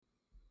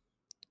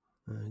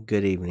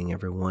Good evening,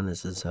 everyone.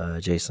 This is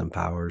Jason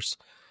Powers.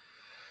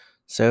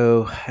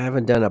 So, I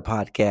haven't done a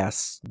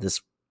podcast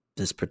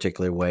this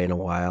particular way in a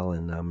while,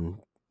 and I'm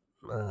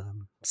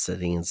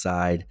sitting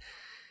inside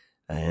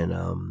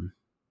and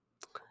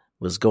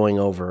was going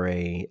over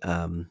a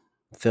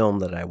film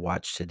that I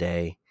watched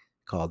today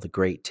called The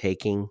Great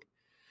Taking,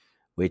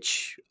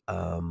 which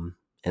and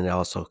it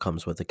also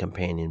comes with a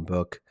companion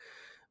book.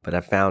 But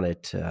I found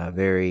it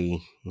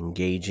very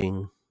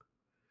engaging,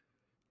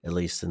 at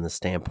least in the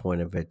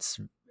standpoint of it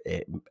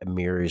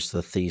mirrors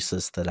the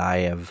thesis that I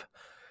have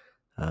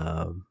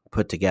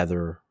put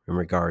together in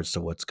regards to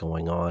what's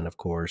going on. Of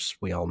course,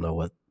 we all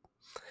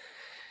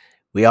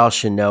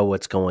should know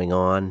what's going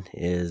on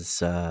is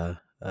the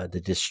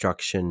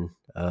destruction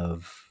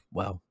of,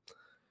 well,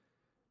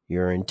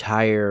 your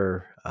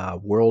entire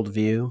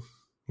worldview,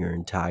 your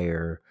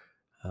entire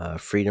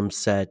freedom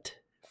set,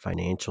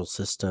 financial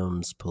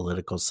systems,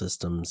 political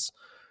systems,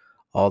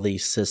 all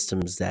these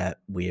systems that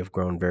we have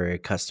grown very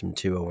accustomed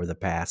to over the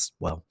past,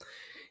 well,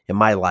 in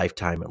my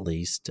lifetime at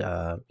least.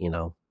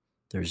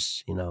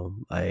 There's,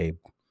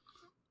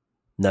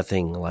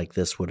 nothing like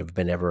this would have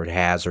been ever at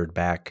hazard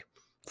back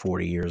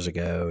 40 years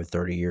ago,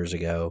 30 years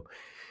ago.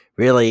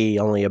 Really,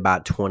 only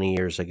about 20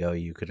 years ago,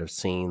 you could have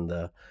seen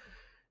the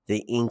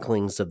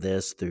inklings of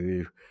this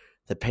through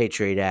the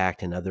Patriot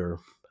Act and other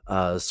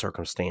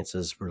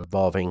circumstances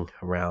revolving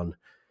around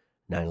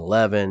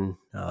 9/11,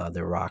 the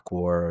Iraq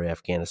War,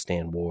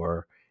 Afghanistan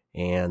War,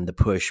 and the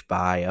push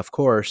by, of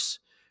course,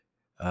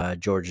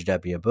 George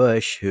W.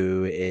 Bush,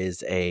 who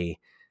is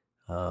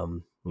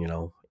um, you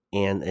know,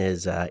 and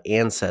his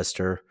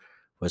ancestor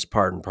was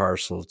part and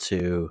parcel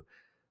to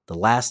the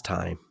last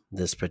time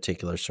this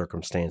particular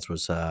circumstance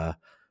was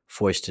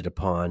foisted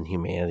upon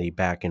humanity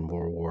back in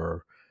World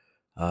War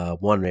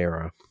One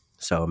era.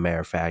 So, a matter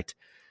of fact,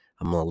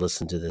 I'm going to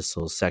listen to this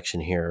little section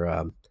here,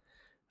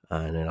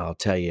 and then I'll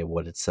tell you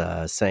what it's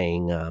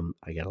saying.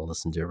 I got to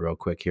listen to it real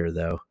quick here,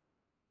 though.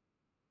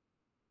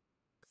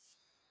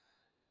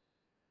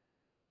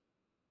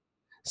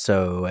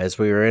 So, as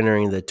we were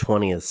entering the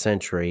 20th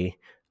century,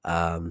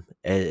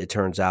 it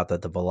turns out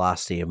that the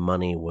velocity of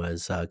money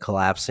was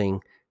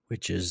collapsing,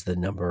 which is the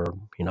number,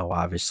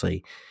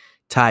 obviously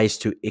ties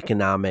to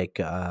economic,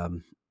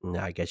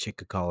 I guess you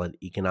could call it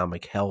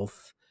economic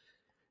health.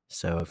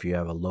 So, if you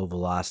have a low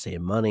velocity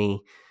of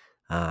money,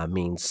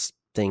 means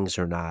things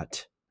are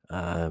not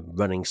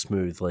running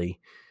smoothly.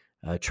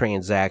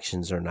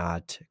 Transactions are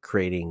not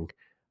creating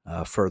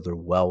further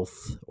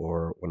wealth,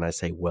 or when I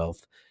say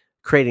wealth,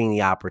 creating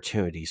the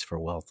opportunities for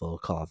wealth, they'll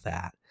call it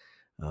that,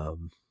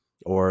 um,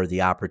 or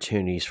the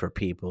opportunities for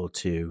people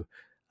to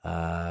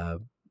uh,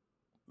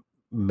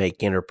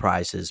 make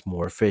enterprises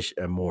more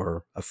efficient,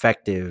 more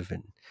effective,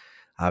 and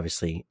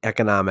obviously,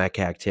 economic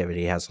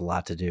activity has a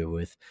lot to do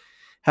with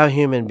how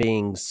human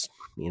beings,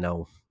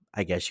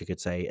 I guess you could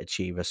say,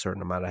 achieve a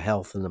certain amount of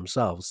health in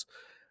themselves.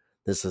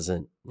 This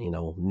isn't,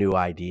 new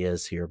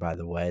ideas here, by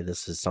the way.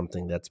 This is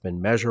something that's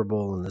been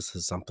measurable, and this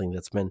is something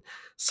that's been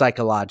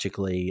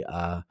psychologically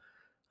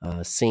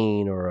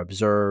seen or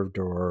observed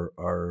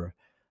or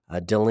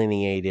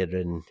delineated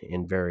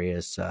in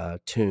various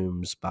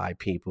tombs by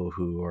people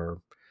who are,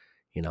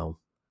 you know,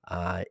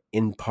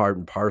 in part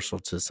and parcel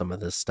to some of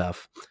this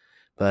stuff.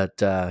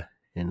 But,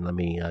 and let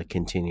me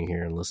continue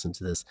here and listen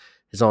to this.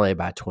 It's only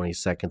about 20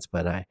 seconds,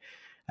 but I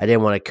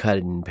didn't want to cut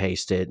it and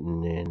paste it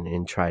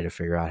and try to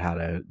figure out how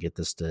to get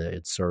this to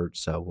insert.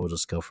 So we'll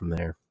just go from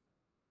there.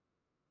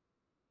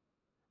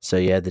 So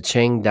you had the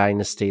Qing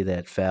dynasty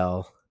that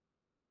fell,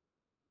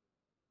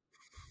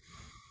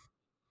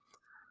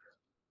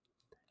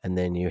 and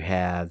then you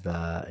have,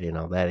 that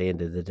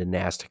ended the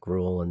dynastic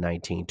rule in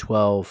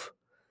 1912.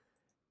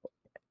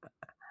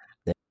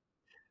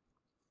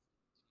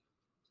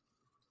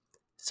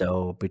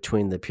 So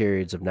between the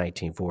periods of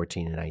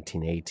 1914 and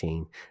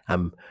 1918,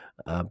 I'm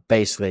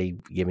basically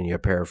giving you a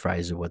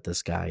paraphrase of what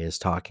this guy is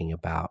talking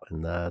about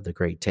in the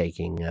Great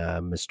Taking,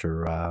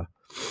 Mr.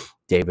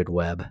 David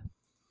Webb.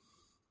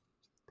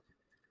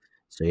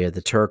 So you had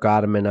the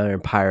Turk-Ottoman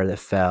Empire that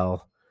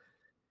fell.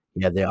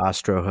 You had the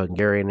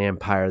Austro-Hungarian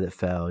Empire that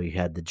fell. You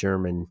had the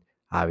German,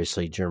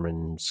 obviously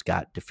Germans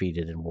got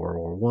defeated in World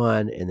War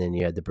One, and then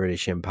you had the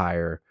British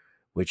Empire,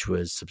 which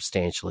was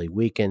substantially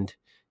weakened,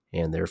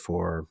 and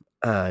therefore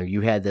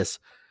you had this.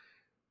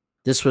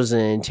 This was an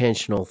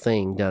intentional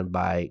thing done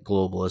by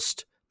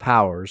globalist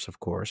powers, of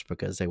course,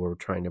 because they were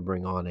trying to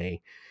bring on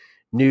a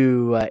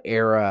new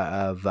era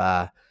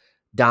of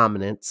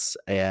dominance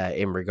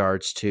in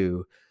regards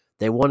to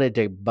they wanted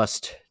to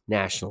bust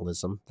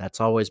nationalism. That's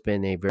always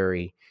been a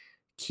very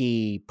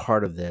key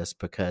part of this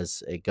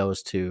because it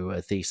goes to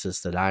a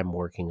thesis that I'm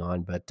working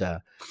on. But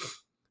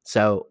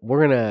so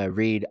we're going to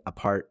read a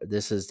part.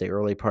 This is the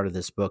early part of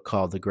this book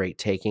called The Great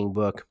Taking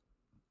book.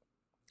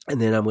 And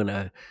then I'm going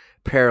to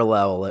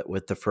parallel it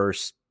with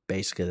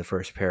basically the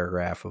first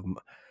paragraph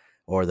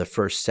or the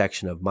first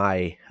section of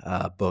my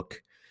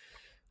book.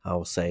 I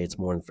will say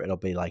it'll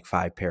be like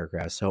 5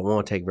 paragraphs, so it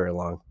won't take very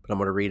long. But I'm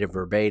going to read it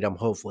verbatim,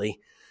 hopefully.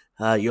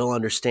 you'll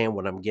understand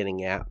what I'm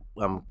getting at.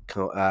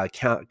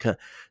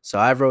 So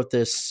I wrote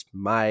this.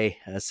 My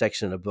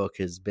section of the book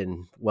has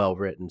been well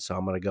written, so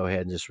I'm going to go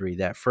ahead and just read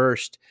that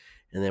first,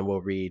 and then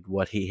we'll read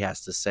what he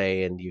has to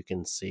say, and you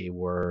can see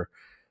where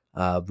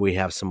we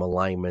have some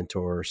alignment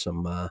or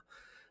some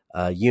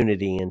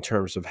unity in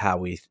terms of how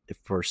we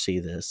foresee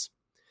this.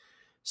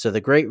 So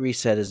the Great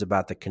Reset is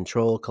about the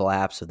controlled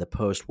collapse of the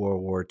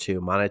post-World War II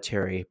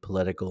monetary,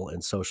 political,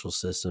 and social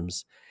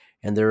systems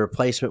and their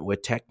replacement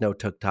with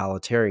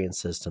techno-totalitarian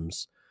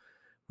systems,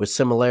 with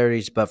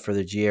similarities but for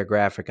the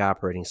geographic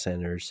operating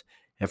centers,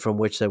 and from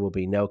which there will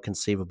be no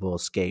conceivable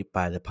escape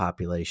by the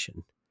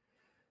population.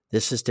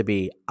 This is to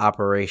be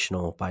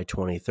operational by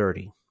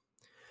 2030.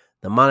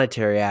 The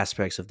monetary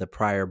aspects of the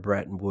prior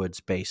Bretton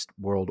Woods-based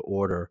world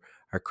order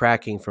are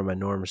cracking from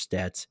enormous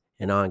debts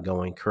and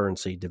ongoing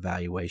currency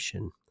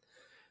devaluation.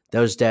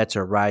 Those debts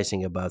are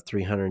rising above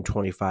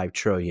 325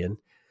 trillion,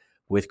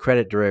 with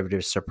credit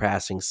derivatives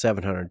surpassing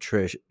 700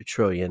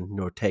 trillion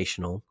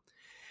notational,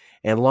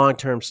 and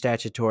long-term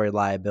statutory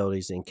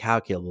liabilities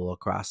incalculable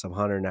across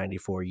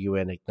 194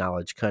 UN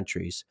acknowledged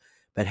countries,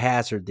 but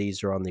hazard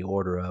these are on the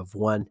order of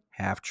one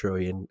half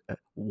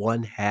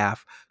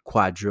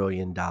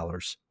quadrillion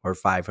dollars, or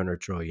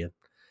 500 trillion.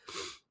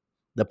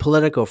 The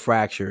political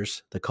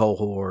fractures, the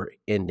Cold War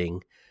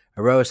ending,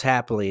 arose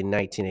happily in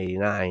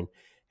 1989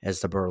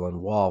 as the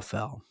Berlin Wall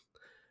fell.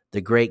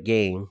 The Great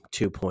Game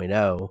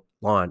 2.0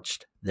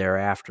 launched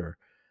thereafter,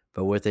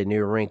 but with a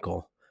new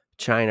wrinkle: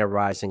 China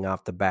rising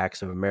off the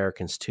backs of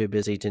Americans too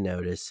busy to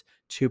notice,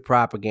 too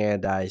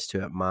propagandized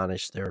to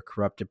admonish their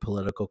corrupted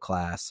political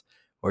class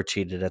or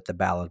cheated at the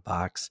ballot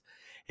box,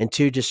 and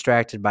too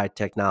distracted by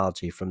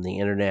technology from the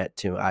internet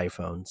to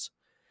iPhones.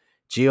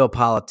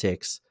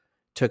 Geopolitics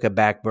took a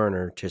back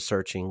burner to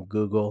searching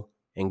Google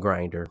and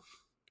Grindr.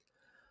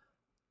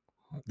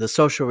 The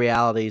social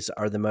realities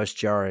are the most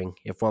jarring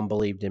if one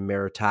believed in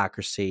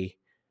meritocracy,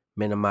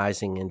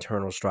 minimizing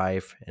internal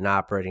strife, and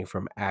operating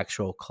from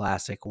actual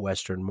classic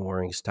Western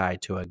moorings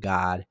tied to a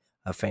God,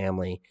 a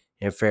family,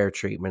 and fair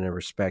treatment and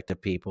respect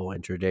of people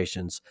and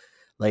traditions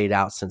laid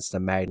out since the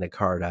Magna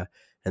Carta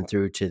and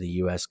through to the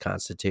U.S.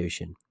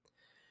 Constitution.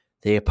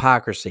 The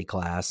hypocrisy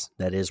class,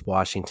 that is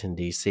Washington,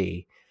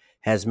 D.C.,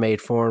 has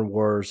made foreign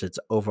wars its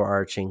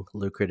overarching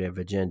lucrative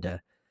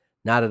agenda,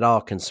 not at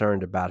all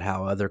concerned about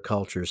how other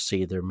cultures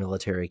see their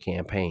military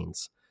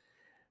campaigns.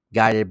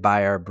 Guided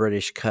by our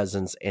British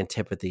cousins'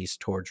 antipathies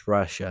towards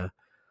Russia,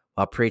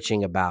 while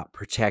preaching about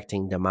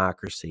protecting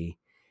democracy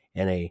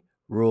and a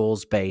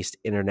rules-based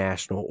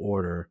international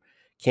order,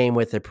 came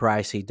with a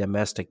pricey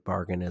domestic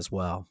bargain as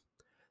well: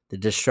 the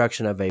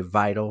destruction of a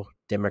vital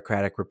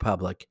democratic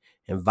republic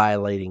and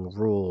violating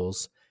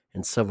rules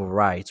and civil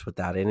rights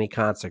without any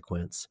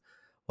consequence,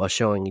 while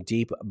showing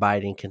deep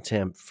abiding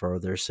contempt for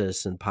their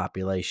citizen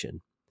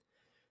population.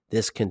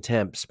 This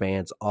contempt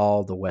spans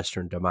all the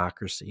Western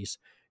democracies,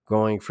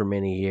 growing for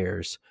many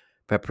years,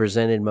 but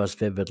presented most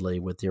vividly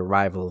with the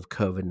arrival of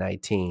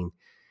COVID-19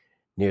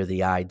 near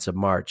the Ides of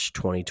March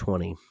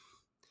 2020.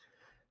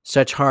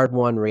 Such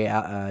hard-won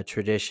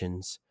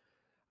traditions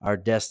are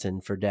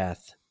destined for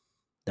death.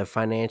 The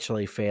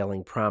financially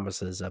failing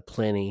promises of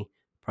plenty,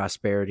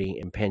 prosperity,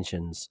 and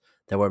pensions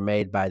that were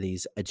made by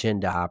these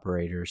agenda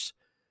operators,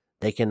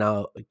 they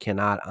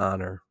cannot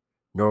honor,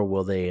 nor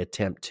will they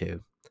attempt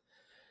to.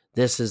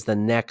 This is the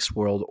next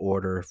world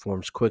order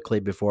forms quickly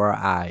before our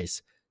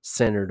eyes,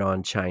 centered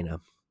on China.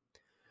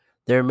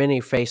 There are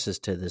many faces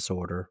to this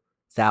order,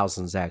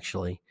 thousands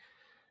actually,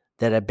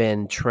 that have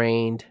been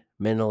trained,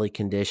 mentally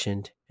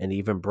conditioned, and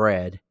even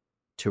bred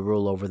to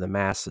rule over the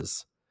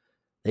masses.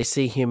 They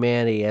see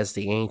humanity as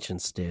the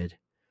ancients did,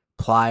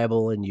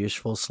 pliable and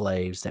useful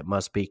slaves that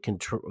must be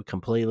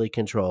completely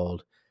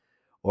controlled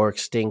or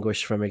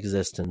extinguished from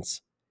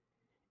existence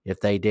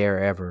if they dare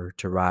ever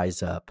to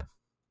rise up.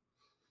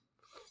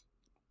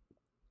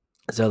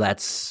 So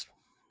that's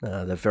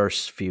the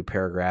first few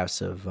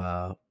paragraphs of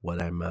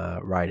what I'm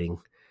writing.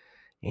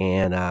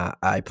 And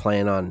I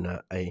plan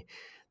on,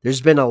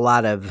 there's been a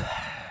lot of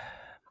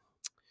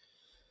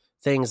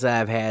things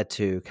that I've had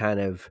to kind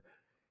of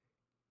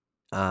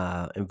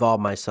involve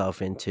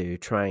myself into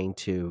trying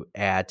to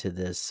add to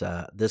this.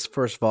 This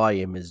first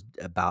volume is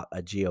about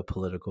a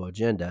geopolitical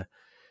agenda.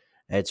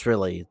 It's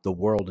really the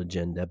world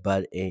agenda,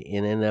 but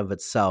in and of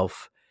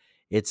itself,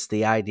 it's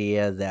the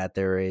idea that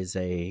there is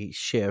a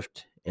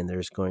shift and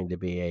there's going to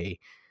be a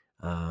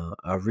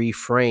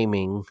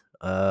reframing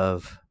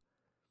of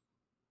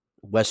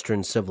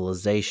Western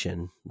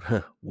civilization,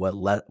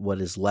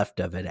 what is left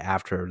of it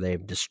after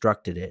they've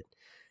destructed it,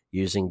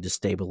 using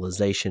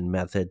destabilization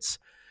methods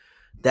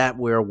that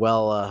we're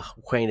well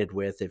acquainted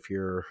with if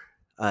you're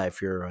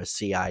a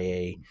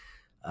CIA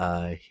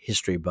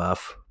history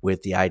buff,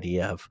 with the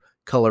idea of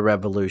color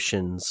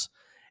revolutions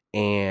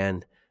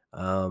and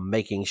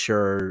making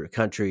sure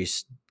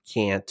countries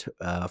can't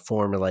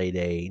formulate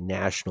a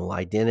national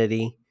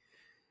identity,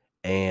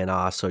 and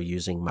also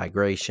using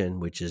migration,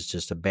 which is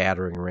just a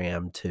battering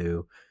ram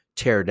to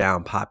tear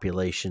down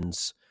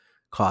populations,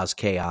 cause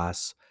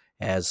chaos,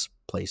 as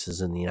places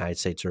in the United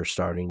States are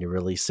starting to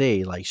really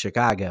see, like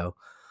Chicago.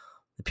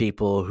 The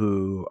people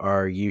who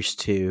are used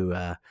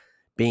to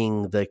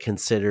being the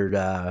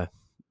considered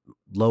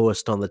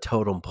lowest on the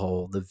totem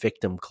pole, the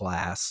victim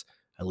class.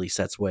 At least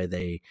that's where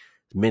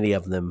many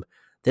of them,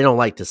 they don't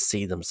like to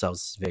see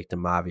themselves as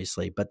victim,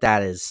 obviously, but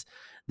that is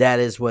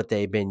what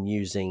they've been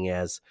using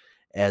as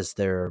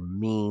their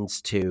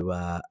means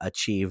to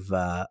achieve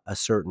a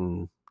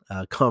certain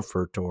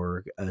comfort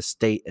or a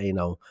state,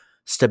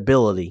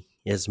 stability,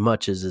 as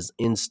much as is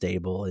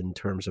unstable in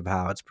terms of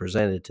how it's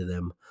presented to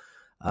them.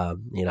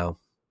 Um, you know,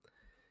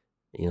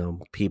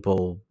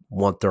 people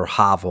want their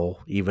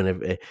hovel, even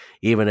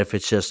if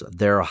it's just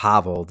their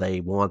hovel, they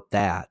want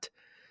that.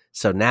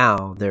 So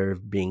now they're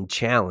being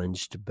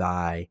challenged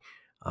by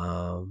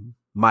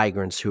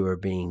migrants who are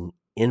being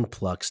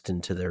influxed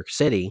into their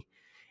city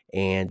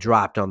and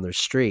dropped on their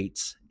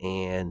streets,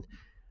 and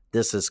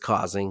this is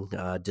causing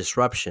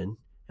disruption.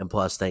 And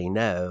plus, they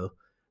know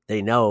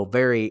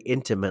very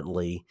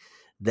intimately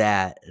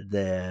that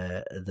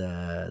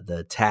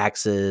the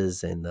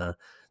taxes and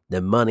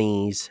the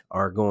monies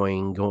are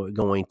going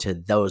to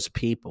those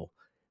people.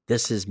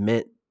 This is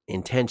meant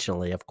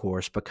intentionally, of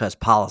course, because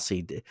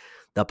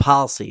the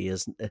policy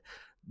is,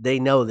 they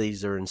know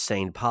these are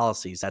insane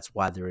policies. That's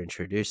why they're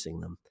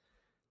introducing them.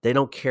 They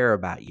don't care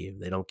about you.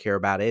 They don't care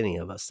about any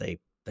of us.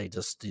 They're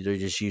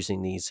just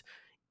using these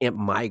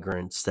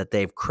migrants that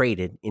they've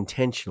created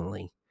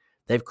intentionally.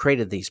 They've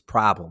created these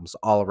problems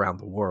all around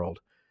the world.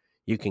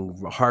 You can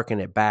hearken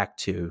it back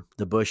to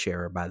the Bush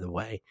era, by the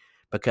way,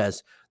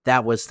 because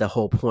that was the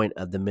whole point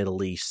of the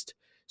Middle East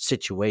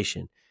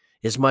situation.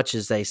 As much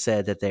as they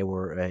said that they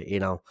were,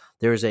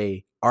 there's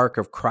a arc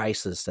of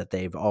crisis that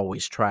they've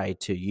always tried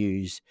to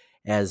use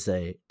as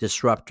a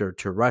disruptor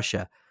to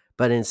Russia.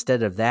 But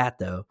instead of that,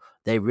 though,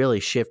 they really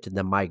shifted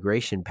the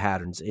migration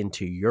patterns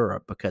into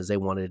Europe because they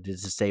wanted to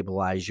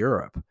destabilize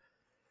Europe.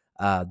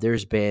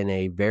 There's been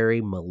a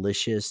very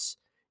malicious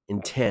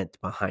intent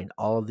behind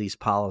all of these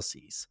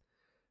policies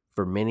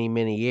for many,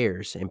 many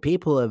years. And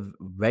people have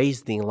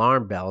raised the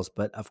alarm bells.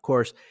 But of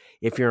course,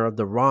 if you're of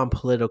the wrong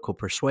political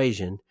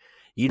persuasion,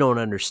 you don't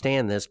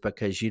understand this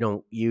because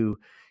you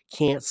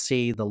can't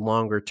see the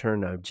longer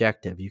term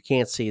objective. You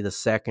can't see the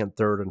second,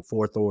 third, and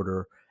fourth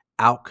order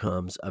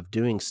outcomes of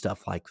doing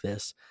stuff like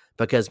this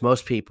because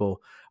most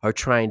people are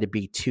trying to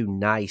be too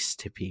nice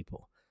to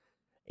people.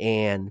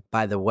 And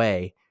by the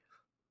way,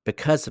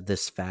 because of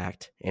this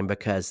fact and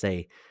because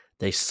they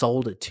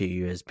sold it to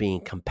you as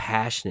being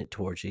compassionate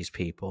towards these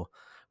people,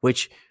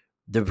 which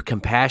the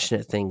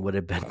compassionate thing would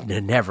have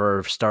been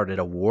never started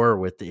a war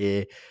with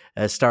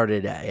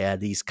started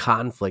these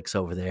conflicts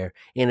over there.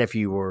 And if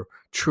you were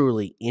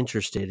truly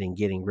interested in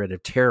getting rid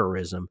of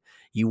terrorism,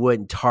 you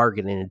wouldn't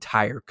target an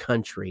entire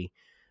country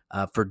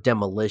for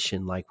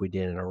demolition like we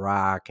did in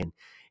Iraq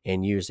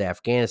and use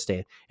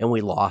Afghanistan. And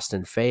we lost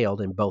and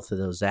failed in both of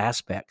those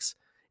aspects.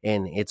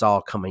 And it's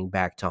all coming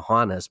back to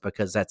haunt us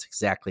because that's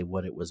exactly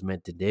what it was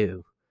meant to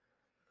do.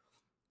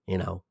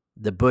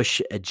 The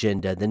Bush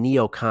agenda, the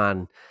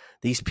neocon,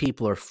 these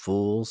people are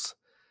fools.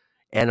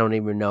 I don't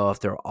even know if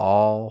they're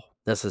all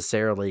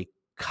necessarily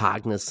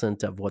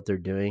cognizant of what they're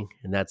doing.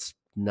 And that's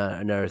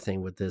not another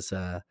thing with this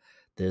video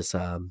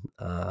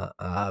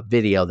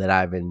that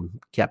I've been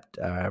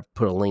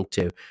put a link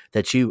to,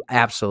 that you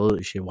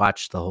absolutely should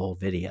watch the whole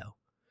video.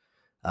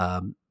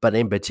 But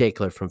in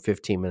particular from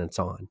 15 minutes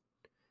on.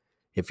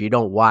 If you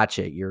don't watch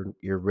it,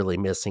 you're really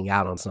missing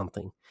out on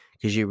something,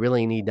 because you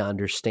really need to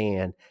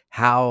understand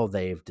how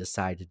they've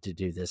decided to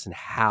do this and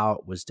how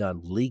it was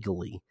done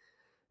legally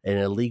in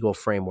a legal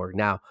framework.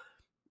 Now,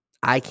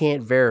 I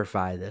can't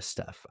verify this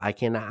stuff.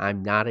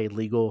 I'm not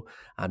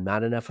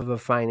enough of a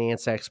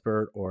finance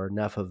expert or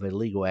enough of a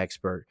legal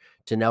expert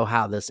to know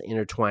how this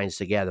intertwines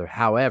together.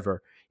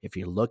 However, if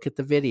you look at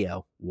the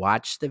video,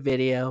 watch the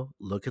video,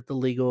 look at the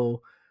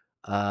legal,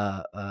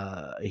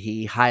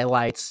 he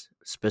highlights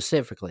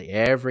specifically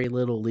every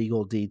little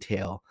legal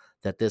detail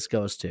that this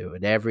goes to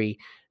and every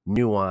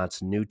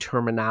nuance, new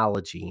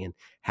terminology, and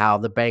how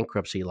the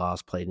bankruptcy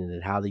laws played in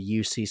it, how the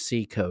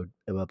UCC code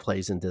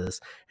plays into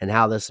this, and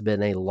how this has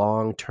been a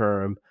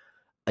long-term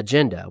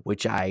agenda,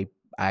 which I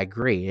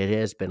agree. It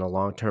has been a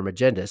long-term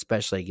agenda,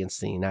 especially against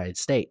the United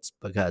States,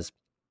 because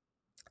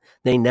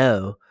they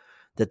know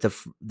that the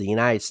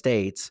United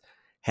States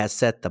has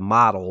set the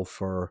model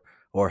for,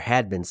 or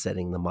had been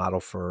setting the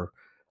model for,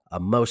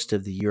 most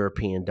of the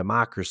European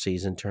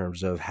democracies in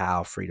terms of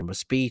how freedom of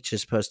speech is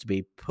supposed to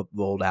be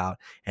rolled out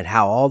and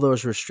how all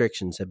those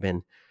restrictions have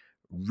been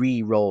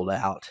re-rolled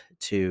out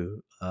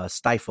to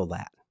stifle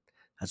that.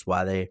 That's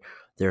why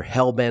they're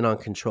hell-bent on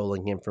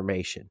controlling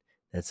information.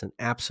 That's an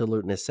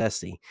absolute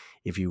necessity.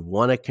 If you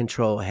want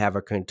to have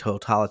a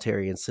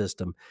totalitarian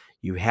system,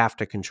 you have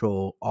to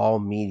control all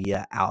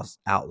media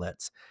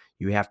outlets.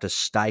 You have to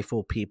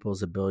stifle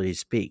people's ability to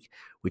speak,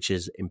 which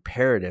is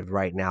imperative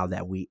right now,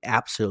 that we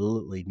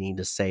absolutely need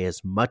to say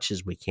as much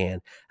as we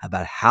can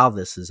about how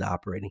this is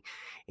operating.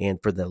 And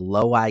for the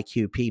low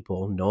IQ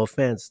people, no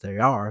offense, they're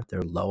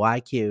low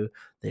IQ.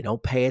 They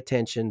don't pay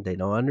attention. They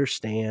don't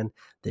understand.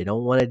 They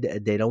don't want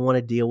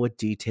to deal with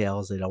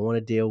details. They don't want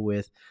to deal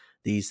with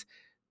these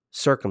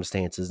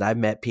circumstances. I've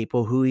met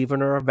people who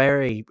even are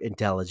very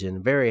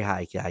intelligent, very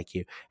high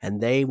IQ,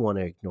 and they want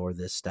to ignore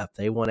this stuff.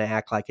 They want to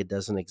act like it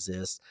doesn't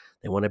exist.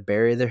 They want to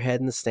bury their head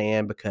in the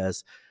sand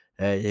because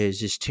it's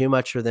just too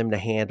much for them to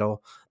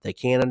handle. They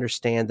can't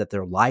understand that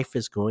their life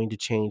is going to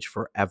change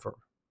forever.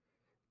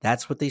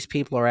 That's what these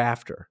people are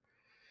after.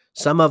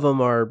 Some of them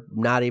are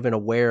not even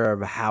aware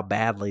of how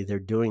badly they're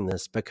doing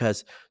this,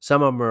 because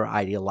some of them are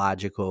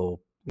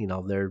ideological.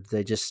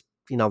 They just,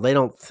 they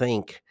don't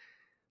think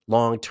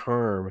long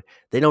term.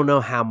 They don't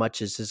know how much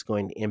this is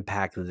going to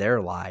impact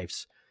their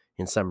lives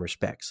in some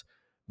respects,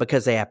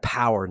 because they have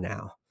power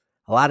now.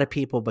 A lot of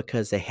people,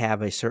 because they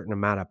have a certain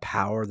amount of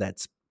power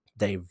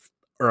they've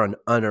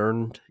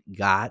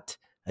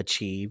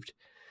achieved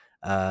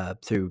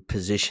through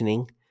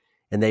positioning,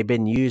 and they've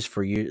been used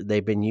for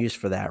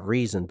that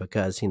reason,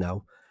 because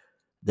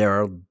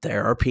there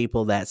are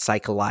people that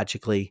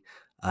psychologically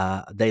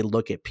they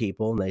look at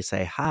people and they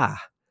say, "Ha,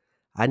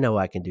 I know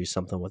I can do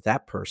something with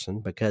that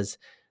person," because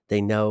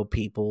they know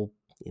people,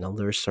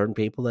 there's certain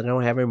people that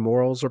don't have any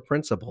morals or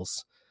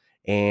principles,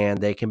 and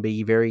they can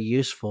be very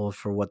useful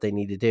for what they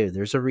need to do.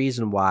 There's a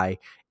reason why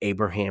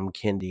Abraham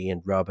Kendi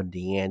and Robin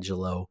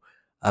DiAngelo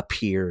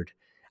appeared.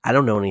 I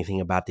don't know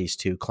anything about these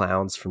two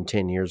clowns from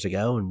 10 years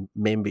ago, and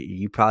maybe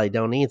you probably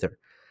don't either.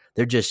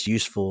 They're just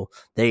useful.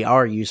 They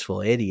are useful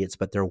idiots,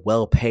 but they're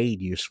well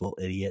paid useful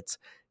idiots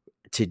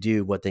to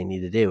do what they need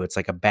to do. It's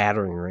like a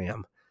battering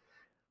ram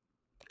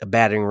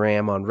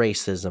on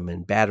racism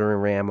and battering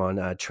ram on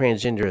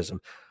transgenderism.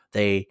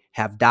 They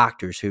have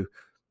doctors who,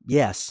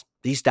 yes,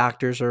 these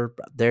doctors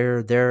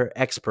they're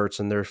experts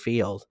in their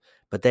field,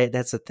 but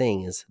that's the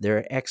thing, is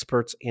they're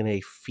experts in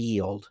a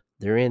field.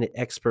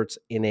 Experts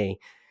in a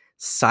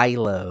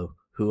silo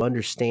who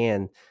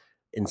understand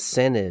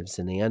incentives,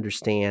 and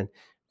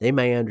they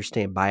may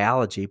understand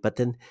biology, but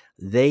then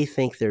they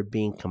think they're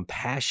being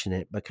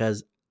compassionate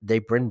because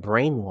they've been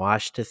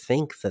brainwashed to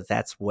think that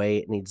that's the way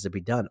it needs to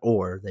be done,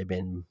 or they've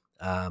been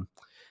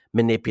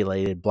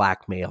manipulated,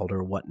 blackmailed,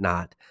 or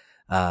whatnot,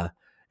 and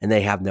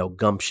they have no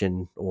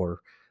gumption or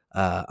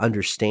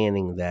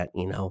understanding that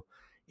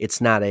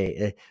it's not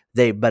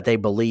but they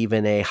believe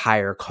in a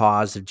higher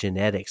cause of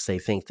genetics. They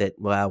think that,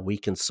 well, we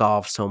can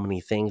solve so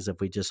many things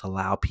if we just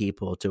allow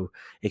people to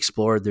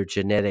explore their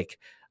genetic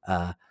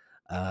uh,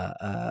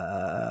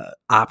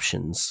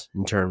 options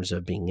in terms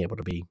of being able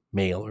to be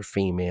male or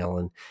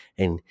female,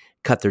 and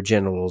cut their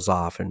genitals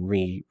off and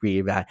they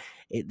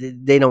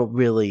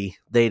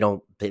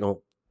don't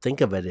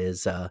think of it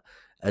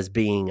as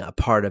being a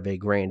part of a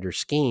grander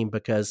scheme,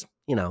 because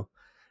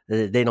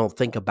they don't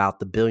think about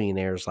the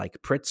billionaires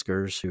like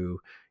Pritzkers who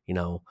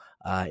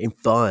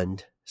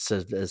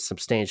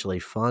substantially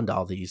fund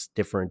all these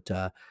different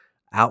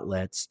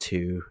outlets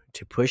to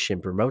push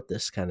and promote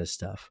this kind of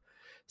stuff.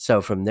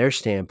 So from their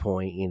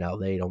standpoint,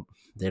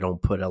 they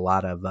don't put a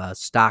lot of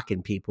stock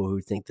in people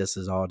who think this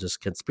is all just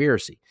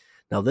conspiracy.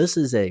 Now, this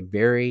is a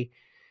very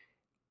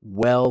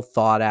well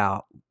thought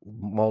out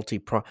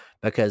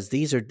because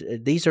these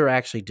are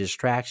actually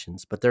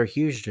distractions, but they're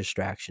huge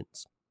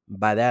distractions.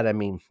 By that I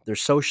mean they're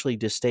socially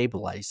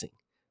destabilizing.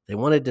 They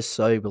want to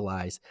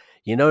destabilize.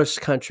 You notice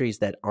countries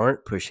that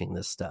aren't pushing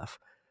this stuff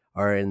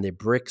are in the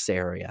BRICS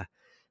area,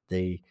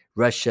 the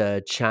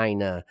Russia,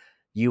 China,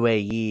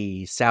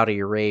 UAE, Saudi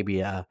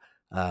Arabia.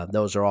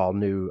 Those are all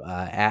new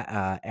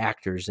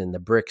actors in the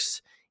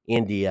BRICS.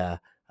 India,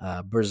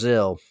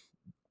 Brazil.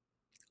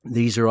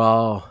 These are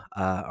all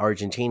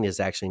Argentina is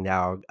actually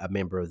now a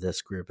member of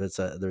this group.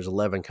 There's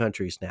 11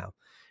 countries now,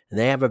 and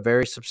they have a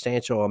very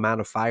substantial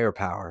amount of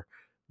firepower,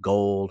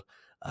 gold,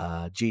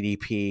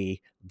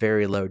 GDP,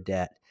 very low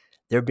debt.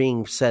 They're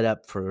being set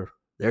up for.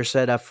 They're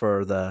set up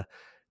for the.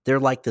 They're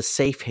like the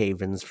safe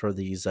havens for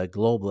these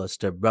globalists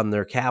to run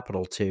their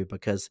capital to,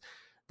 because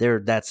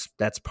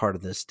that's part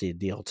of this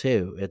deal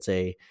too. It's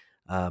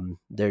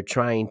they're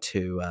trying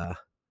to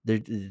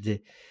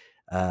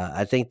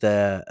I think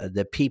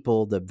the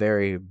people, the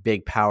very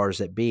big powers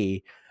that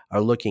be,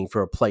 are looking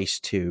for a place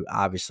to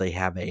obviously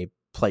have a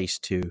place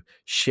to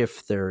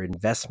shift their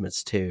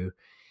investments to,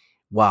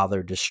 while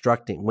they're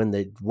destructing. When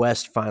the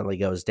West finally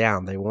goes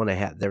down, they want to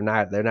have. They're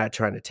not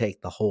trying to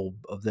take the whole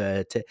of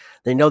they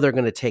know they're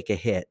going to take a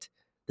hit.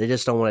 They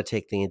just don't want to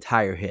take the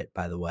entire hit.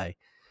 By the way,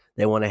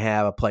 they want to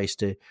have a place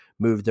to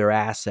move their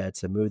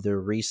assets and move their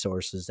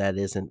resources that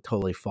isn't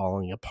totally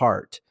falling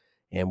apart.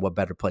 And what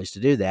better place to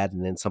do that?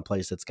 And then some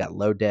place that's got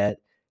low debt,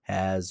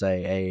 has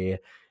a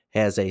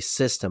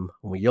system.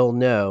 Well, you'll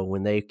know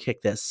when they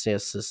kick that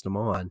system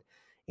on,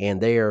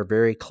 and they are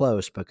very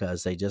close,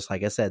 because they just,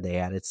 like I said, they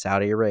added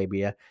Saudi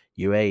Arabia,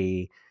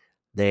 UAE.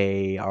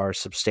 They are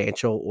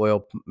substantial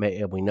oil.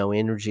 We know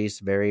energy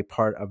is very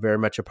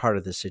much a part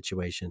of this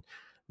situation.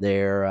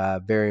 They're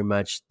very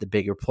much the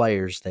bigger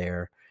players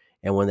there.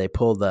 And when they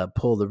pull the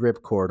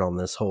ripcord on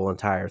this whole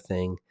entire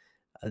thing,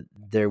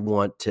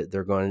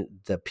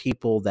 the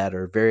people that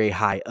are very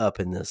high up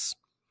in this,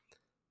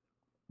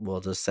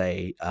 we'll just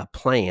say,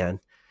 plan,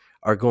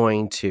 are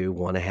going to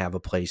want to have a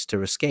place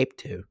to escape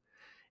to.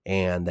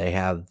 And they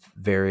have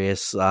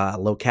various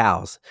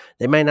locales.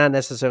 They may not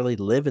necessarily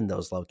live in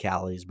those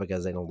localities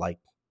because they don't like,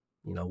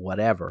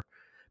 whatever,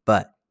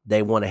 but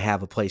they want to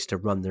have a place to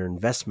run their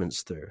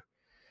investments through.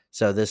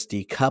 So uh, this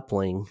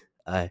decoupling,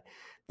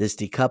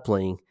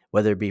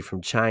 whether it be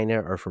from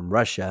China or from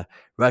Russia,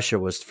 Russia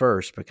was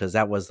first because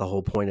that was the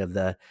whole point of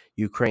the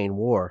Ukraine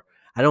war.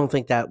 I don't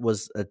think that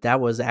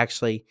was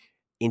actually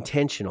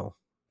intentional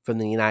from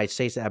the United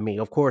States. I mean,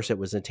 of course it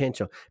was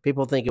intentional.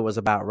 People think it was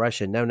about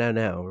Russia. No, no,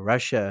 no.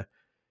 Russia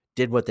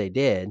did what they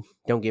did.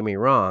 Don't get me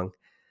wrong,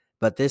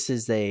 but it's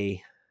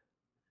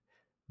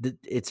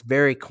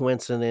very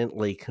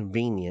coincidentally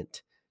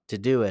convenient to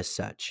do as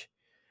such.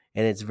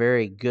 And it's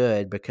very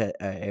good because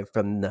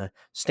from the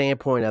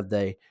standpoint of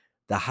the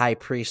high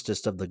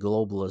priestess of the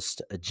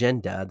globalist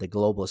agenda, the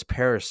globalist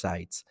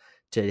parasites,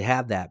 to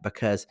have that,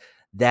 because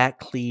that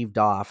cleaved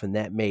off and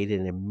that made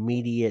an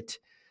immediate,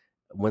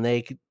 when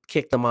they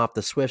kicked them off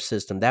the SWIFT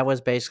system, that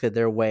was basically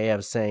their way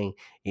of saying,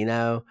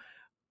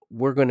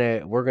 we're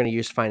gonna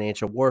use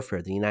financial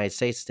warfare. The United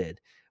States did.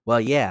 Well,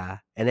 yeah,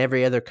 and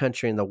every other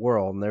country in the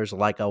world, and there's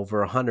like over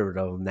 100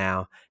 of them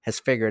now, has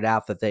figured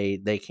out that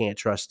they can't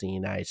trust the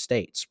United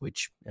States.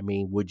 Which, I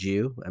mean, would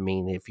you? I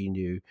mean, if you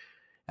knew,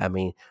 I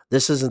mean,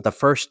 this isn't the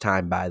first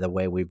time, by the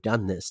way, we've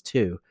done this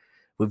too.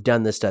 We've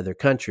done this to other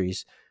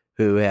countries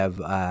who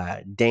have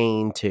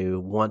deigned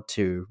to want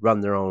to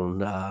run their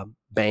own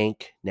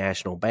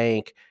national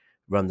bank,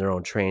 run their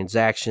own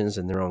transactions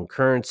in their own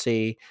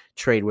currency,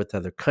 trade with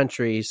other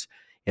countries.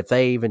 If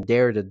they even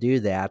dare to do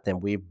that, then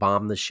we've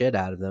bombed the shit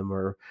out of them,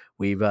 or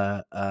we've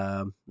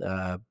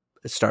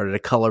started a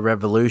color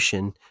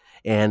revolution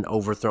and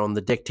overthrown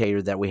the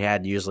dictator that we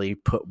had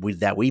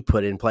that we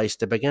put in place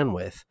to begin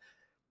with.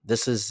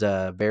 This is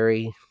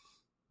very,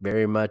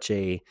 very much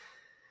a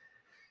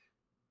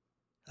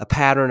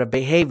pattern of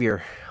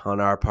behavior on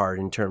our part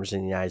in terms of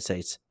the United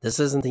States. This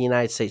isn't the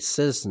United States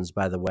citizens,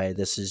 by the way.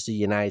 This is the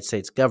United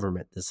States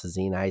government. This is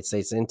the United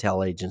States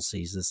intel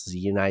agencies. This is the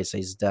United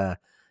States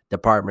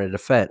Department of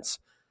Defense.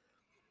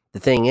 The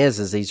thing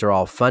is these are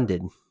all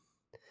funded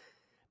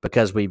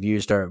because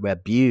we've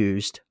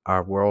abused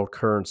our world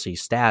currency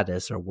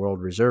status, or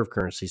world reserve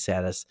currency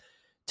status,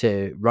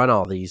 to run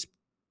all these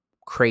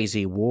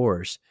crazy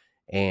wars.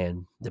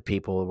 And the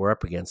people we're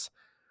up against,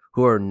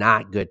 who are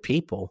not good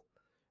people,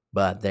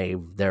 but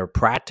they're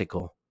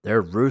practical,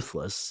 they're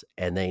ruthless,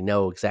 and they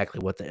know exactly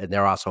and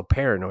they're also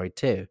paranoid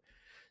too.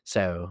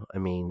 So, I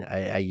mean,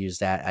 I use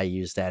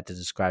that to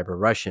describe a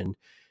Russian.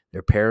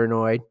 They're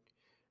paranoid,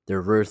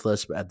 they're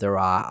ruthless, but they're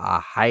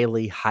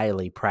highly,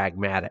 highly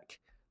pragmatic.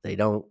 They're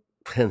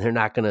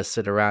not going to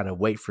sit around and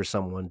wait for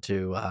someone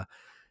to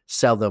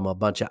sell them a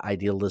bunch of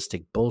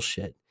idealistic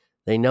bullshit.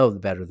 They know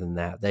better than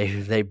that.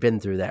 They've been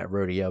through that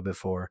rodeo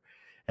before,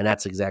 and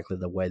that's exactly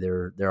the way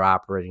they're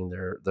operating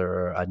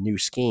their new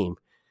scheme.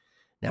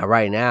 Now,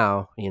 right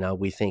now,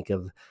 we think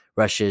of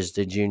Russia as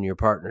the junior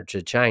partner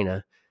to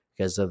China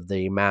because of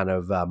the amount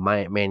of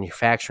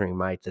manufacturing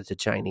might that the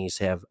Chinese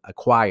have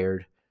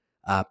acquired,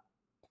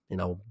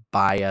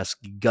 by us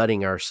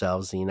gutting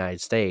ourselves, the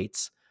United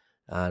States.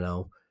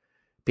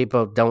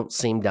 People don't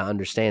seem to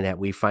understand that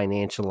we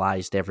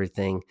financialized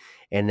everything,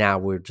 and now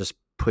we're just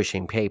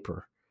pushing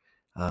paper.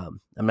 I'm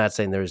not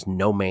saying there's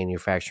no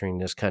manufacturing in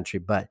this country,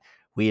 but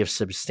we have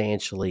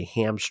substantially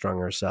hamstrung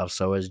ourselves.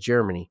 So has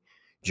Germany.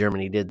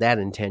 Germany did that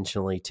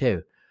intentionally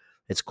too.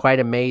 It's quite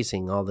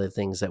amazing all the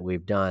things that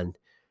we've done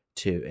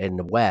in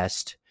the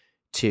West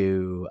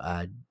to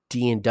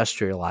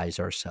deindustrialize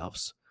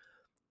ourselves,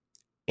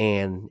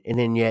 and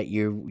then yet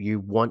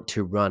you want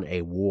to run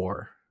a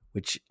war,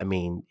 which, I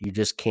mean, you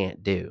just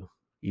can't do.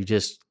 You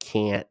just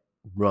can't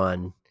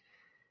run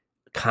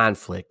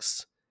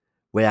conflicts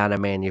without a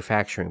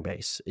manufacturing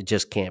base. It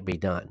just can't be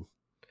done.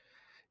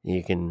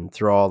 You can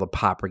throw all the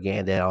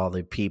propaganda at all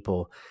the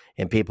people,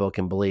 and people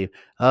can believe,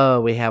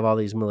 oh, we have all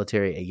these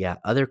military. Yeah,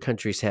 other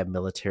countries have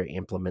military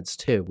implements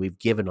too. We've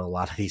given a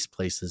lot of these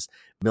places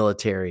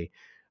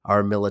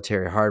our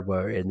military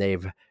hardware, and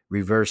they've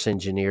reverse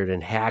engineered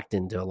and hacked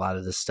into a lot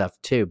of this stuff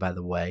too, by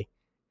the way.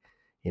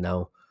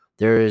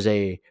 There is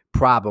a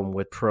problem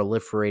with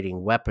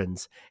proliferating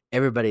weapons.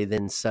 Everybody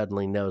then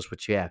suddenly knows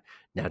what you have.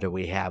 Now, do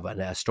we have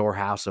a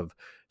storehouse of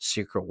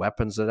secret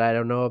weapons that I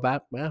don't know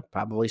about? Well,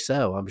 probably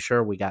so. I'm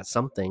sure we got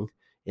something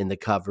in the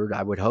cupboard.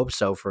 I would hope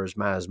so, for as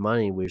much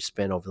money we've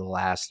spent over the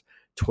last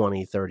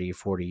 20, 30,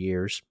 40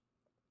 years.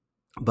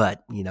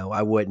 But,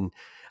 I wouldn't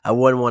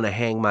want to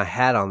hang my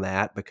hat on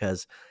that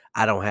because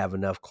I don't have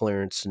enough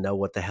clearance to know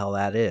what the hell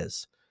that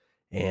is.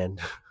 And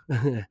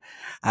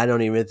I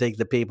don't even think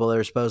the people that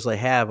are supposedly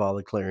have all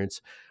the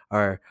clearance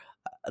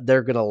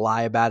they're going to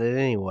lie about it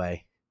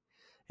anyway.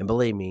 And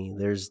believe me,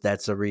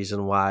 that's a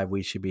reason why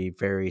we should be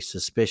very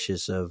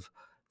suspicious of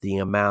the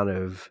amount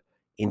of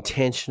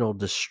intentional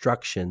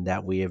destruction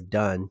that we have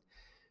done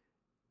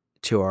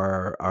to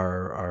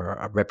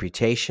our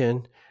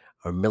reputation,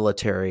 our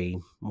military,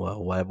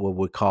 well, what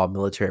we call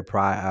military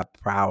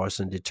prowess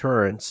and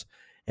deterrence,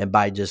 and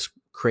by just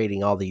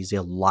creating all these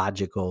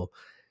illogical,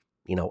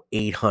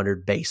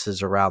 800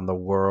 bases around the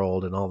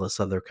world and all this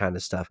other kind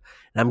of stuff.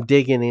 And I'm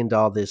digging into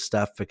all this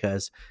stuff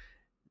because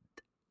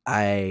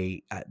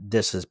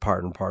this is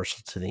part and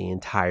parcel to the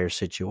entire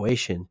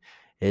situation,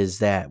 is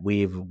that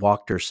we've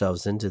walked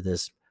ourselves into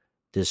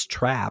this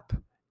trap,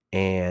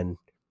 and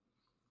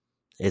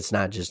it's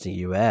not just the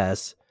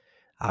US.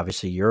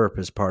 Obviously Europe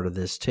is part of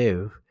this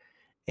too,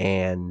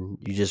 and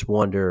you just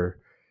wonder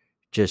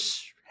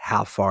just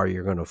how far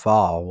you're going to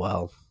fall.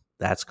 Well,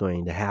 that's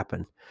going to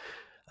happen.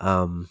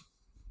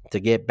 To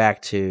get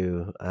back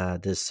to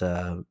this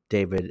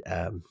David,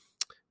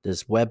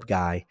 this web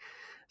guy.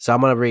 So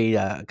I'm going to read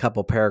a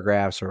couple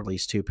paragraphs, or at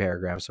least 2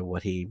 paragraphs of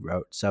what he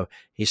wrote. So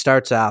he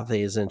starts out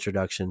his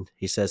introduction.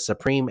 He says,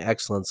 "Supreme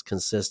excellence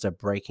consists of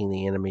breaking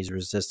the enemy's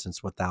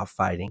resistance without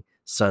fighting."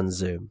 Sun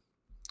Tzu.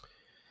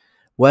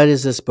 What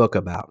is this book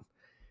about?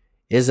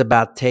 It is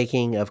about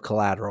taking of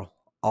collateral,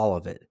 all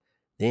of it.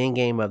 The end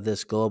game of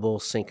this global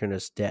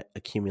synchronous debt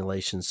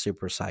accumulation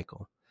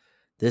supercycle.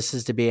 This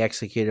is to be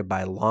executed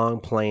by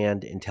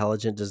long-planned,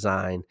 intelligent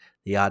design,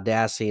 the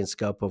audacity and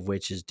scope of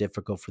which is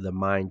difficult for the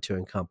mind to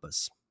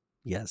encompass.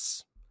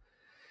 Yes.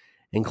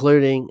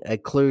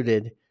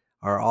 Included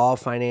are all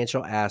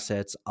financial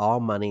assets, all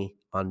money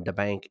on the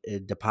bank,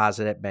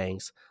 deposit at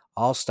banks,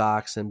 all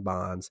stocks and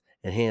bonds,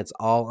 and hence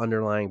all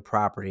underlying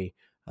property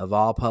of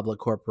all public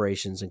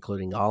corporations,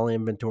 including all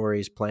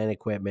inventories, plant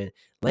equipment,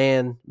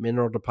 land,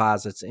 mineral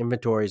deposits,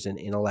 inventories, and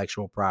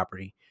intellectual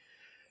property.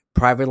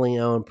 Privately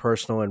owned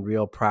personal and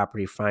real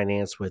property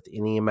financed with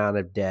any amount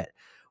of debt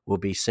will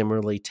be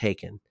similarly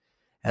taken,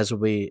 as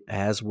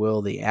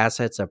will the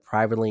assets of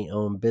privately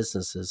owned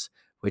businesses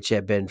which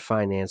have been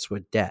financed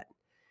with debt.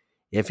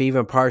 If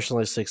even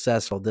partially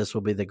successful, this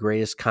will be the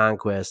greatest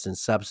conquest and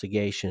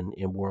subjugation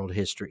in world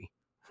history.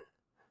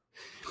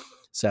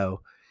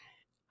 So,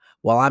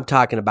 while I'm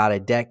talking about a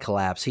debt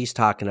collapse, he's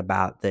talking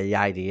about the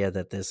idea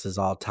that this is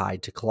all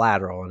tied to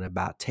collateral and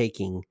about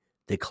taking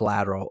the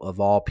collateral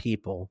of all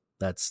people.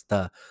 That's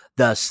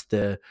thus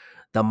the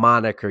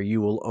moniker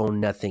 "you will own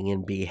nothing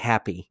and be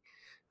happy."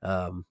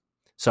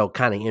 So it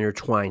kind of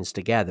intertwines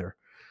together.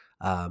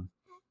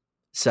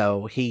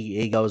 So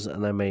he goes,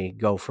 and let me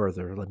go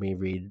further. Let me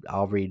read.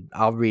 I'll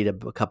read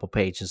a couple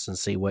pages and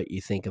see what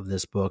you think of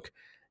this book,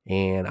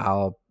 and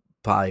I'll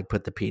probably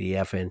put the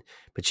PDF in.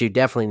 But you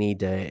definitely need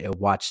to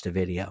watch the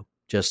video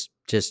just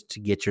to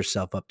get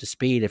yourself up to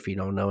speed if you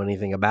don't know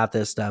anything about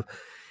this stuff.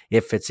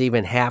 If it's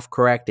even half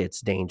correct,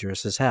 it's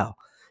dangerous as hell.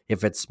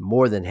 If it's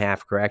more than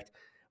half correct,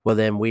 well,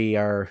 then we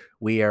are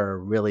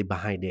really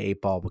behind the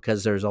 8 ball,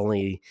 because there's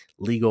only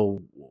we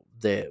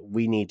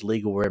need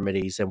legal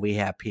remedies, and we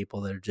have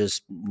people that are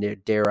just,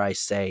 dare I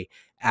say,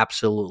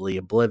 absolutely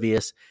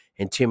oblivious,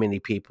 and too many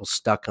people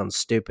stuck on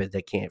stupid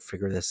that can't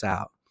figure this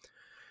out.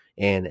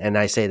 And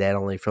I say that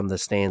only from the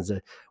stands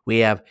that we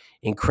have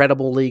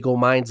incredible legal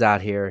minds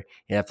out here,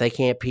 and if they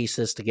can't piece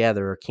this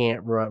together or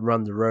can't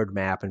run the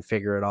roadmap and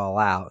figure it all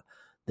out,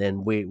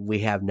 then we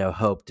have no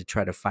hope to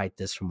try to fight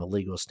this from a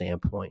legal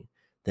standpoint.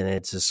 Then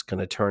it's just going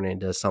to turn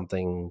into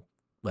something,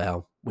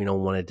 well, we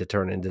don't want it to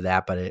turn into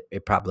that, but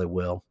it probably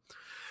will.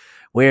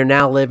 We are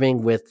now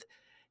living within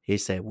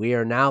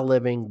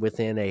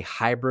a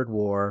hybrid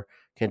war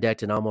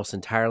conducted almost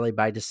entirely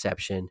by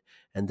deception,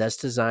 and thus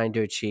designed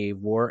to achieve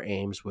war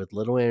aims with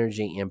little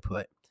energy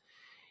input.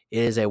 It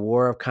is a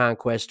war of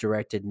conquest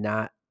directed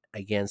not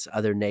against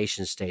other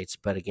nation states,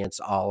 but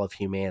against all of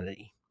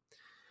humanity.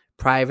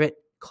 Private,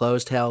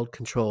 closed-held,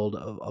 controlled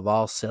of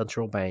all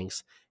central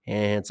banks,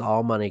 and hence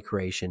all money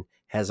creation,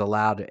 has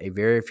allowed a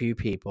very few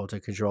people to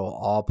control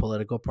all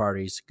political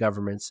parties,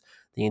 governments,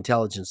 the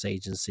intelligence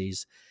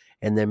agencies,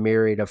 and the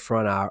myriad of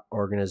front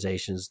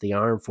organizations, the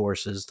armed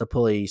forces, the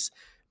police,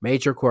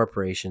 major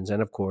corporations,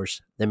 and of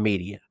course, the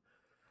media.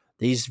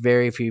 These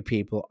very few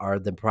people are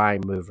the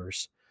prime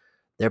movers.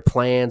 Their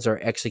plans are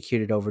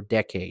executed over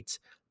decades.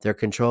 Their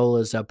control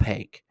is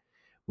opaque.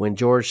 When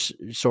George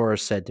Soros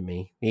said to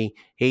me,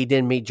 he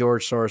didn't meet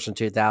George Soros in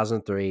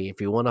 2003.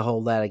 If you want to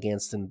hold that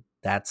against him,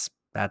 that's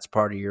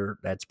part of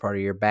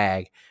your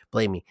bag.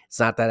 Believe me, it's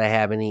not that I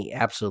have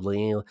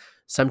absolutely.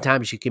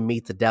 Sometimes you can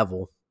meet the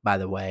devil, by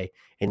the way,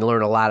 and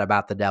learn a lot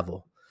about the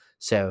devil.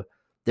 So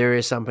there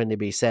is something to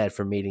be said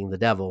for meeting the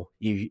devil.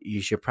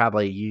 You should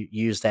probably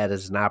use that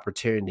as an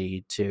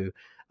opportunity to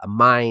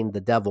mine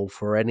the devil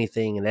for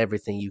anything and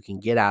everything you can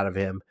get out of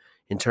him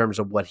in terms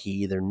of what he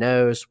either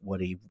knows,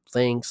 what he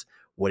thinks,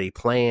 what he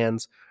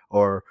plans,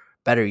 or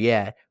better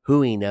yet,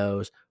 who he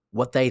knows,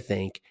 what they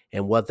think,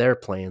 and what their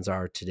plans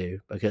are to do.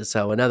 Because,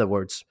 so in other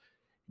words,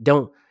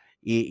 don't,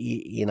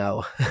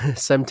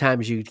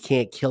 sometimes you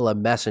can't kill a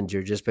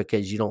messenger just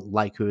because you don't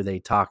like who they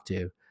talk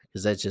to,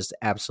 because that's just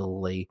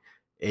absolutely,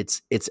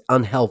 it's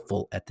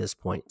unhelpful at this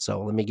point.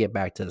 So let me get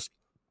back to this.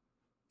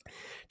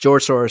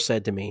 George Soros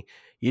said to me,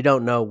 "You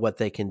don't know what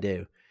they can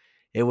do."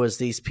 It was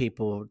these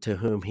people to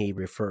whom he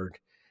referred.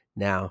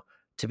 Now,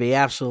 to be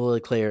absolutely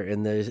clear,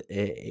 it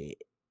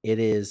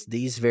is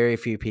these very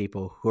few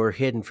people who are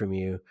hidden from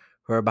you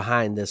who are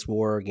behind this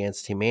war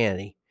against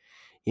humanity.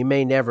 You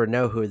may never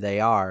know who they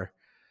are.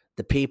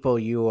 The people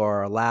you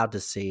are allowed to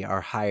see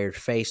are hired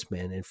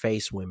facemen and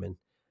facewomen.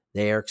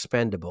 They are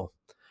expendable.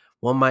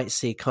 One might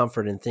see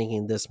comfort in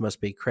thinking this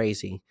must be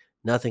crazy.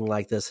 Nothing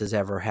like this has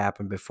ever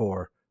happened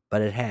before,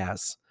 but it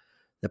has.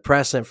 The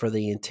precedent for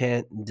the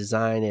intent,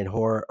 design, and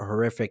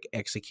horrific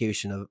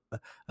execution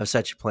of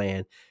such a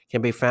plan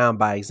can be found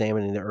by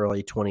examining the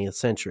early 20th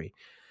century,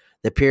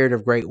 the period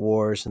of great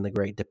wars and the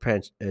Great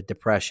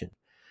Depression.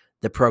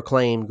 The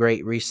proclaimed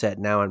Great Reset,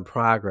 now in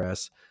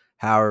progress,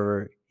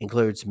 however,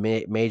 includes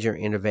major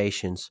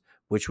innovations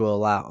which will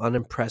allow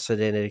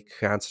unprecedented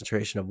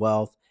concentration of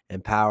wealth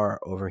and power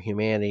over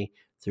humanity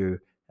through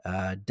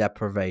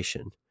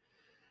deprivation.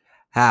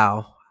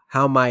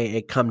 How might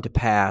it come to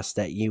pass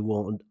that you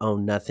will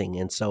own nothing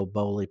and so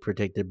boldly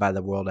predicted by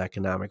the World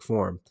Economic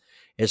Forum?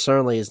 It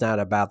certainly is not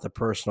about the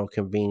personal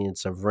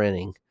convenience of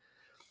renting.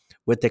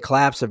 With the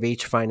collapse of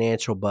each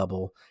financial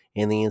bubble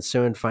and the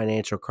ensuing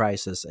financial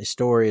crisis, a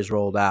story is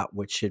rolled out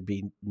which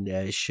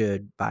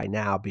should by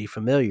now be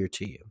familiar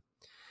to you.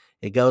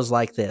 It goes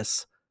like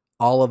this: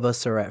 all of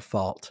us are at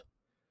fault.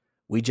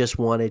 We just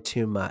wanted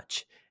too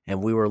much,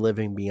 and we were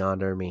living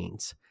beyond our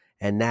means.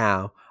 And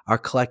now, our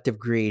collective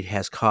greed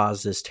has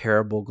caused this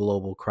terrible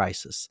global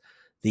crisis.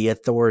 The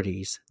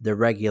authorities, the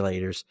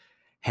regulators,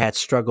 had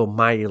struggled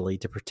mightily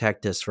to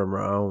protect us from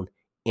our own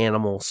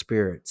animal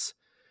spirits.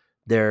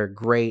 Their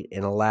great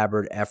and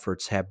elaborate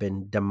efforts have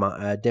been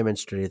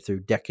demonstrated through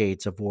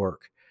decades of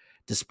work.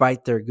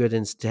 Despite their good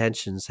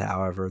intentions,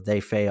 however, they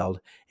failed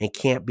and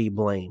can't be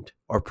blamed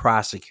or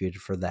prosecuted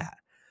for that.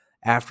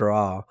 After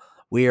all,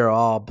 we are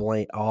all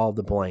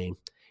to blame.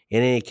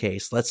 In any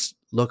case, let's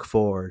look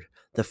forward.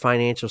 The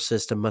financial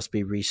system must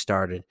be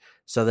restarted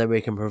so that we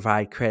can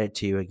provide credit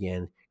to you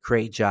again,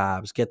 create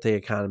jobs, get the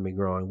economy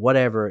growing,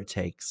 whatever it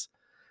takes.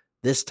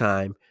 This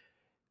time,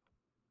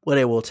 what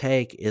it will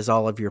take is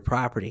all of your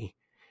property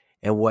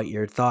and what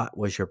you thought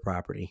was your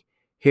property.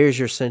 Here's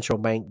your central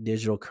bank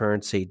digital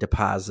currency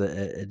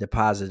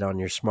deposit on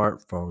your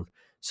smartphone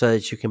so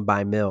that you can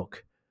buy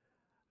milk.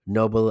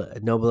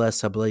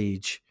 Noblesse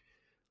oblige.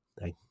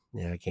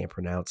 I can't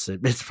pronounce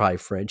it. It's probably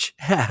French.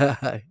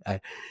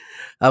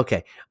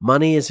 Okay,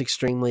 money is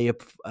extremely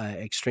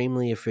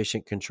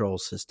efficient control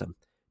system.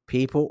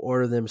 People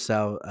order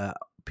themselves.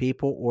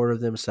 People order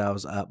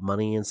themselves up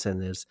money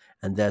incentives,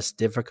 and thus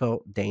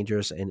difficult,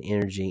 dangerous, and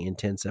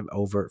energy-intensive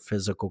overt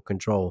physical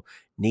control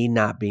need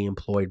not be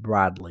employed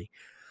broadly.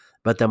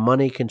 But the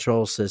money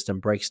control system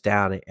breaks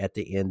down at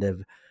the end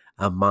of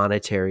a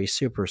monetary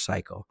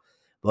supercycle,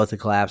 both the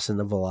collapse and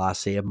the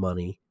velocity of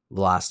money,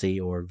 velocity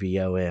or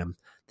VOM.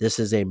 This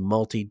is a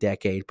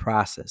multi-decade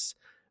process.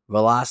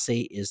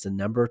 Velocity is the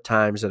number of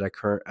times that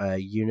a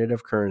unit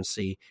of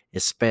currency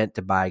is spent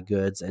to buy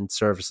goods and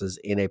services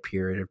in a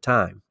period of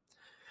time.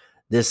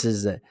 This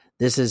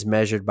is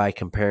measured by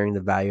comparing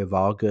the value of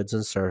all goods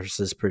and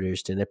services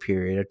produced in a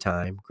period of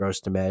time,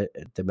 gross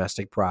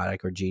domestic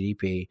product or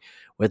GDP,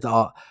 with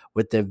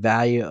the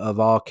value of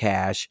all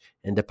cash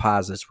and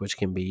deposits, which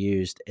can be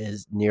used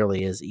as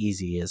nearly as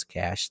easy as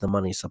cash, the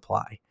money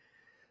supply.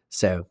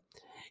 So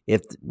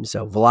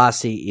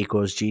velocity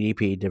equals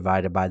GDP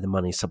divided by the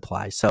money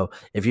supply. So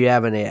if you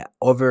have an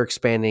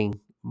overexpanding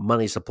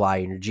money supply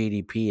and your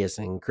GDP is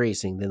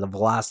increasing, then the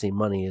velocity of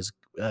money is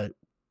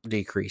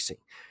decreasing.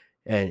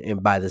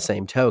 And by the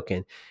same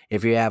token,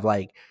 if you have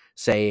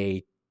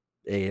say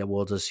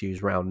we'll just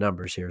use round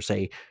numbers here,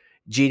 say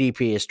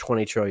GDP is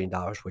 $20 trillion,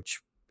 which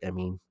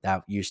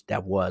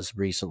that was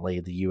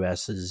recently the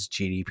US's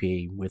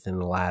GDP within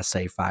the last,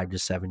 say, 5 to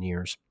 7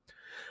 years.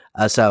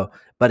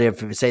 But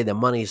if say the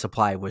money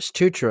supply was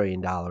 $2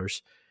 trillion,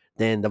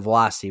 then the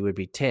velocity would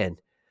be 10.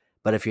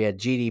 But if you had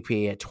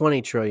GDP at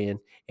 20 trillion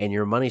and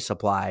your money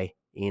supply,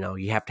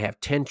 you have to have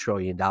 $10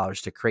 trillion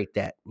to create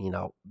that,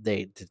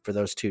 for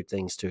those two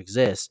things to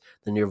exist,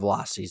 then your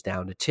velocity is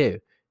down to 2,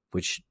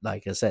 which,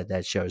 like I said,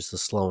 that shows the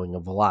slowing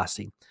of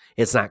velocity.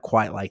 It's not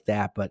quite like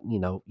that, but,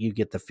 you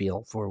get the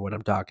feel for what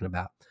I'm talking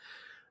about.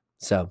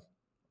 So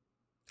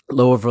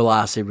lower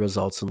velocity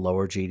results in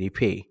lower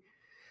GDP.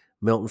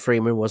 Milton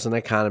Friedman was an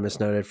economist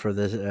noted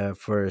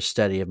for a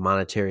study of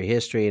monetary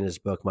history in his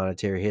book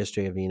Monetary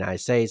History of the United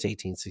States,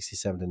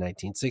 1867 to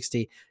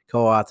 1960,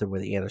 co-authored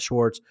with Anna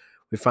Schwartz.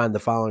 We find the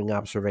following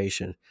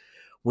observation.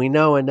 We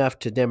know enough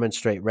to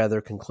demonstrate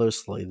rather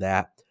conclusively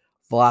that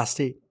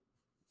velocity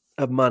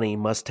of money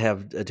must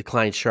have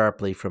declined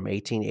sharply from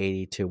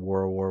 1880 to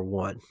World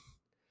War I.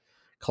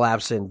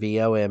 Collapse in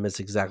VOM is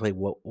exactly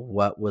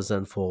what was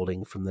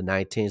unfolding from the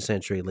 19th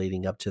century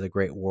leading up to the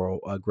Great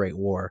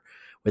War.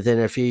 Within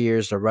a few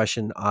years, the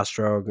Russian,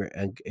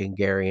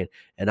 Austro-Hungarian,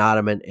 and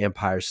Ottoman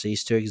empires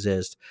ceased to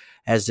exist,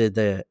 as did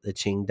the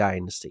Qing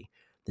dynasty,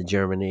 the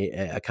German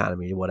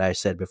economy, what I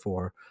said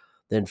before.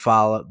 Then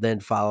followed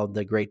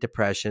the Great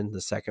Depression,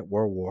 the Second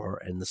World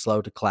War, and the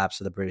slow collapse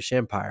of the British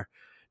Empire.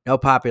 No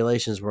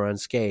populations were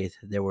unscathed.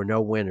 There were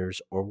no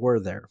winners, or were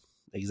there?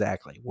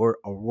 Exactly. Were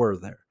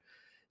there?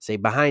 See,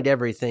 behind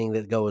everything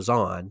that goes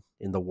on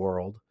in the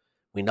world,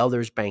 we know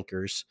there's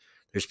bankers,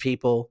 there's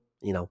people,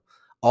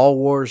 all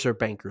wars are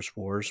bankers'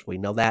 wars. We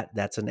know that.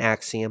 That's an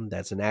axiom.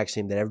 That's an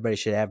axiom that everybody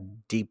should have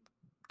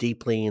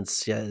deeply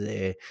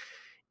inserted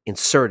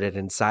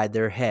inside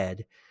their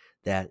head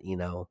that,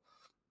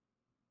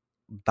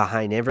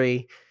 behind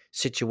every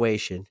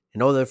situation,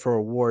 in order for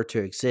a war to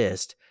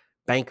exist,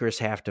 bankers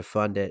have to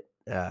fund it,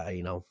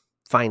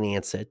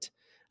 finance it.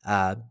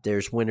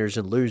 There's winners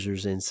and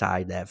losers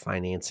inside that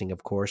financing,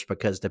 of course,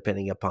 because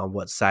depending upon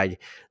what side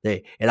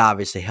it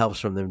obviously helps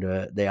from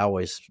them they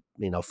always,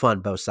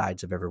 fund both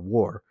sides of every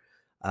war.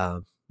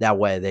 That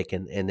way they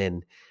can, and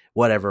then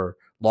whatever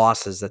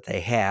losses that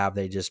they have,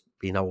 they just,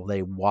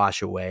 they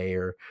wash away,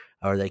 or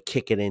they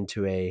kick it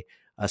into a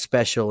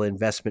special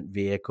investment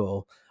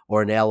vehicle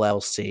or an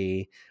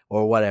LLC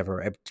or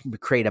whatever,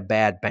 create a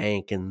bad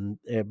bank and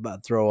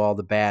throw all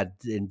the bad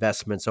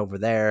investments over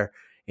there,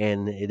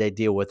 and they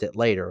deal with it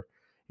later.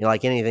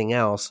 Like anything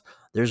else,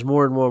 there's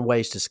more and more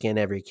ways to skin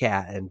every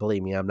cat. And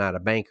believe me, I'm not a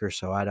banker,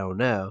 so I don't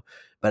know.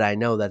 But I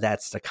know that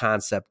that's the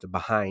concept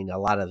behind a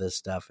lot of this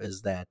stuff,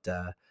 is that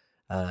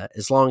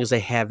as long as they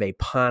have a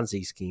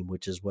Ponzi scheme,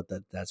 which is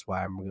that's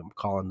why I'm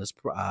calling this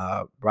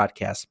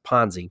broadcast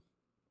Ponzi.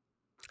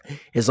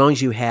 As long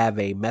as you have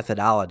a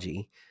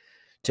methodology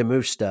to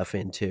move stuff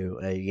into,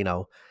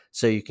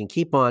 so you can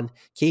keep on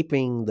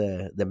keeping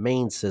the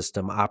main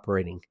system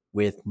operating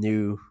with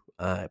new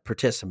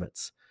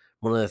participants.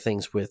 One of the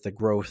things with the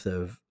growth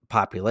of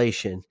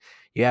population,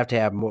 you have to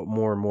have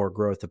more and more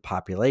growth of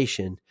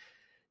population,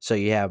 so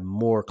you have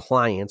more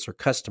clients or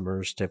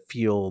customers to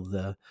fuel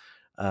the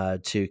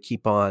to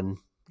keep on,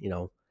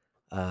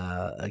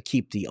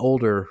 keep the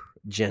older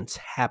gents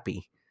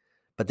happy.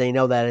 But they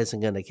know that isn't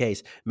going to be the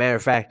case. Matter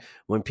of fact,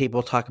 when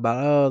people talk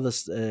about,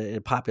 this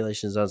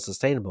population is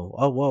unsustainable,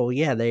 well,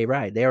 yeah, they're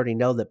right. They already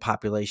know that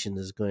population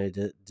is going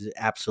to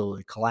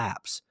absolutely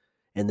collapse,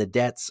 and the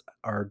debts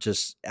are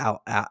just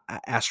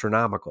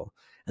astronomical,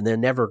 and they're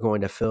never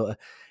going to fill.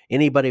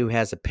 Anybody who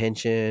has a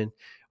pension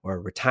or a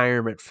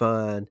retirement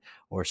fund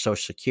or Social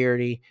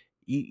Security,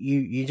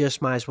 you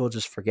just might as well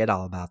just forget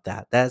all about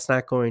that. That's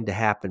not going to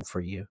happen for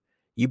you.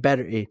 You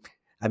better,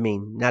 I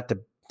mean, not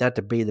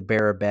to be the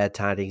bearer of bad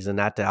tidings and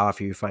not to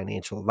offer you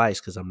financial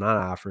advice, because I'm not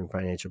offering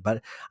financial,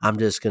 but I'm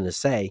just going to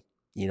say,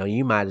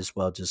 you might as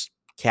well just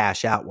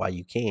cash out while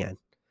you can.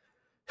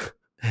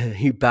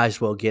 You might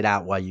as well get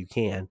out while you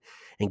can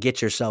and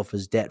get yourself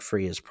as debt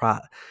free as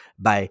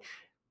by.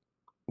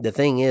 The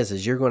thing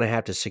is you're going to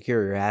have to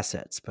secure your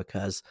assets,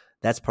 because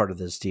that's part of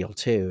this deal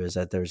too, is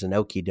that there's an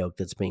okie doke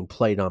that's being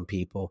played on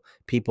people.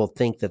 People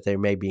think that they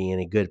may be in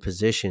a good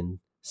position,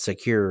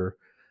 secure,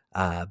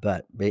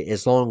 but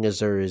as long as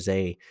there is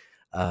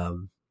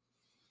um,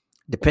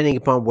 depending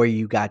upon where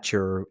you got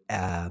your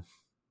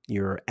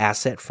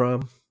asset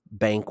from,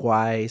 bank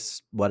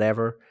wise,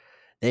 whatever,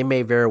 they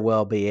may very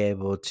well be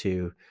able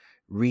to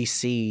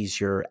reseize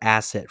your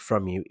asset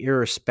from you,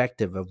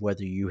 irrespective of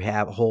whether you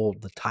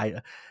hold the title.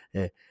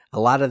 Uh, a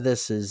lot of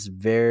this is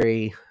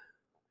very,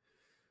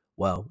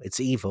 well, it's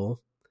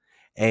evil,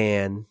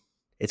 and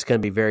it's going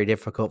to be very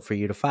difficult for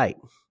you to fight,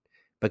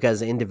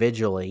 because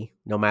individually,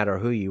 no matter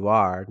who you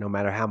are, no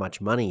matter how much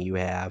money you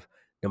have,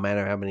 no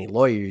matter how many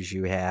lawyers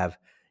you have,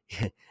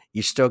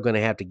 you're still going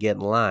to have to get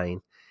in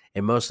line.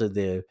 And most of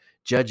the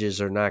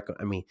judges are not,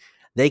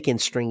 they can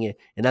string it.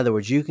 In other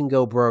words, you can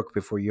go broke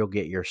before you'll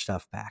get your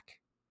stuff back.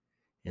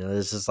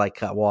 This is like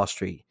Wall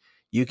Street.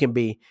 You can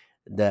be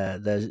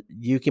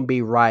you can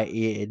be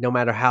right, no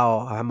matter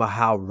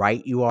how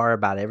right you are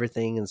about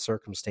everything and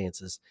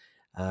circumstances.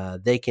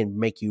 They can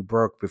make you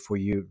broke before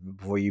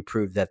you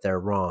prove that they're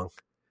wrong.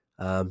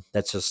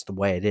 That's just the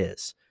way it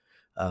is.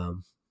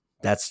 Um,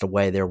 that's the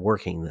way they're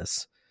working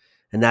this,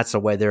 and that's the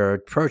way they're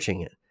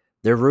approaching it.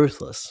 They're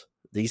ruthless.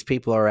 These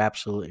people are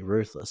absolutely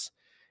ruthless,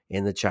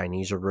 and the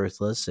Chinese are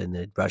ruthless, and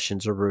the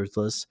Russians are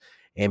ruthless,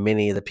 and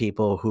many of the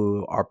people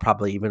who are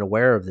probably even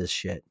aware of this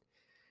shit.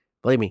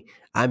 Believe me,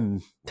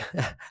 I'm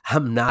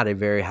I'm not a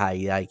very high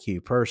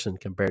IQ person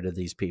compared to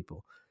these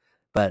people.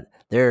 But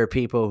there are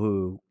people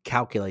who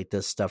calculate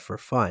this stuff for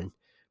fun.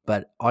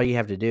 But all you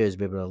have to do is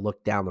be able to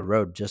look down the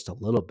road just a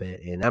little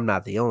bit. And I'm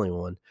not the only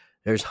one.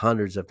 There's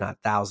hundreds, if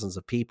not thousands,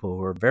 of people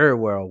who are very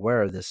well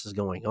aware this is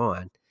going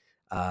on.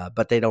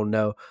 But they don't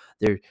know.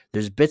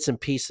 There's bits and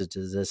pieces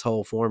to this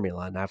whole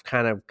formula. And I've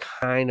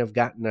kind of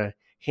gotten a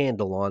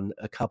handle on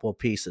a couple of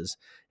pieces.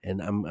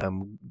 And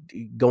I'm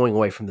going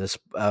away from this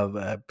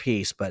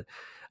piece, but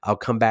I'll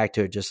come back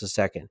to it just a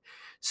second.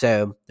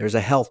 So there's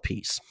a health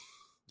piece.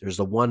 There's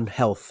the One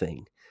Health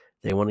thing.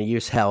 They want to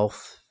use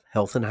health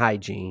and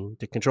hygiene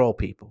to control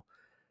people.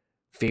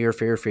 Fear,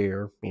 fear,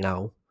 fear. We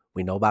know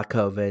about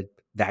COVID,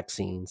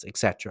 vaccines,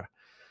 etc.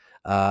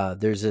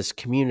 There's this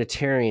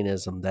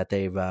communitarianism that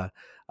they've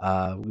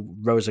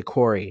Rosa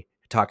Corey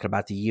talking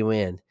about the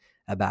UN,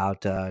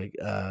 about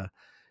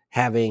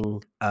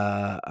having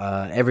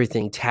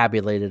everything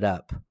tabulated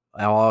up,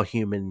 all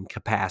human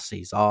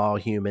capacities, all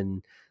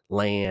human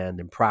land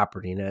and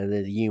property, and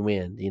the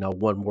UN,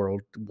 one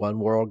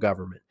world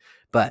government.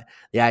 But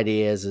the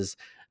idea is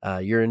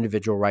your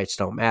individual rights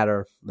don't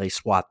matter. They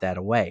swat that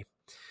away.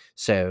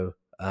 So,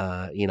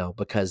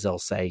 because they'll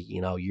say,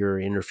 you're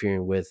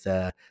interfering with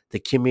the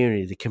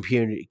community. The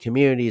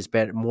community is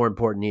better, more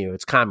important to you.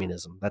 It's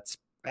communism. That's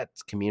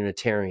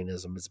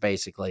communitarianism. It's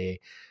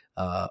basically,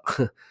 uh,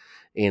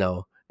 you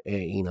know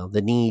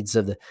the needs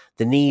of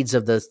the needs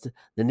of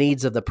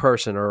the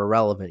person are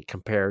irrelevant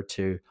compared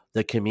to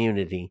the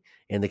community,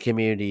 and the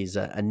community is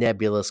a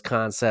nebulous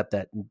concept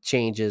that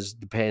changes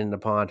depending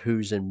upon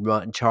who's in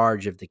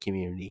charge of the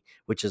community,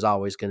 which is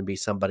always going to be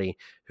somebody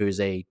who's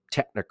a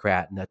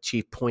technocrat and a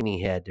chief pointing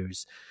head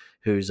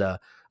who's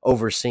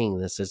overseeing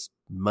this. Is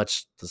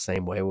much the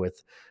same way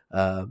with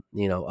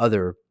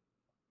other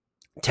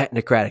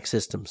technocratic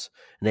systems,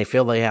 and they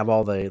feel they have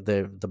all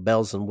the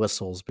bells and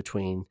whistles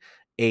between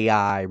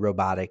AI,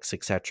 robotics,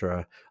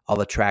 etc., all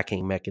the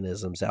tracking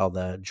mechanisms, all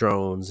the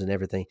drones and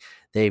everything.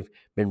 They've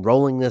been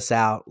rolling this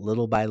out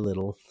little by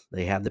little.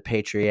 They have the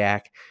Patriot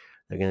Act.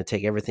 They're going to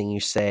take everything you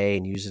say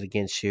and use it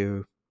against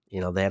you.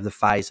 They have the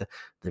FISA.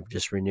 They've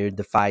just renewed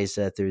the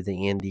FISA through the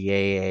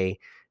NDAA.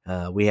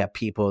 We have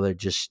people that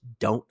just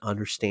don't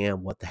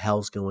understand what the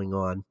hell's going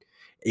on.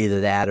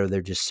 Either that, or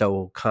they're just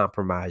so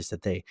compromised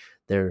that they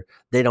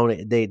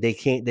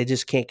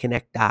just can't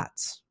connect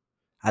dots.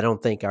 I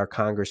don't think our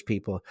Congress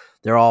people,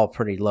 they're all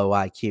pretty low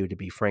IQ, to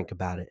be frank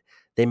about it.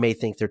 They may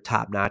think they're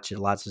top notch at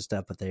lots of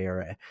stuff, but they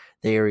are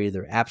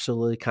either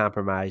absolutely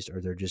compromised or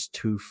they're just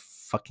too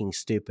fucking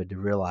stupid to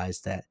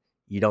realize that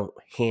you don't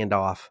hand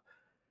off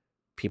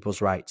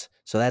people's rights.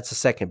 So that's the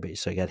second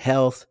piece. So you got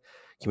health,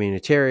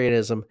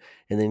 communitarianism,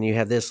 and then you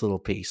have this little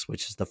piece,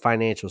 which is the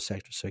financial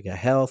sector. So you got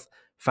health,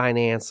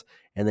 finance,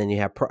 and then you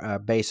have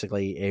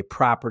basically a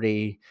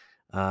property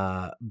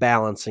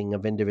balancing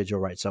of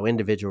individual rights. So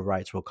individual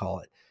rights, we'll call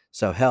it.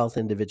 So health,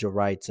 individual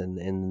rights,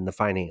 and the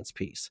finance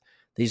piece.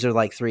 These are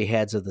like three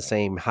heads of the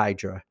same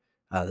hydra.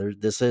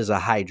 This is a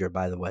hydra,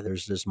 by the way.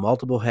 There's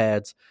multiple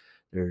heads.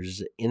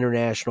 There's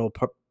international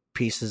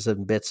pieces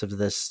and bits of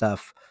this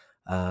stuff.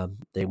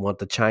 They want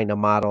the China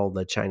model,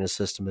 the China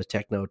system, the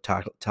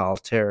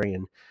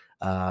techno-totalitarian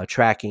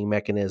tracking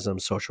mechanism,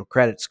 social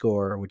credit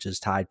score, which is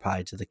tied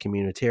to the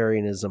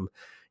communitarianism.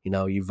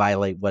 You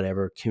violate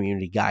whatever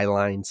community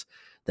guidelines,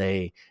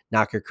 they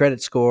knock your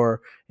credit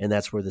score, and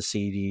that's where the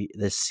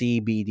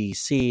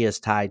CBDC is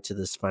tied to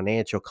this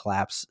financial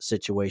collapse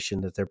situation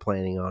that they're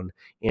planning on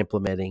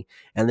implementing.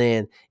 And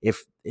then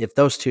if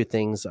those two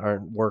things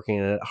aren't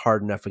working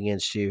hard enough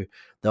against you,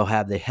 they'll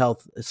have the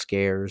health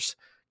scares,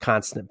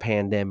 constant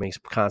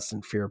pandemics,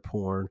 constant fear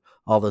porn,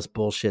 all this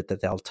bullshit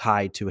that they'll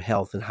tie to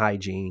health and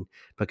hygiene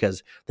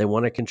because they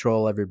want to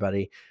control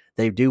everybody.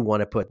 They do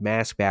want to put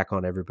masks back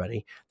on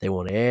everybody. They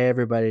want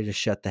everybody to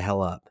shut the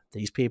hell up.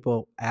 These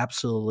people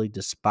absolutely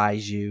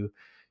despise you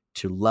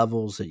to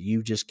levels that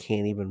you just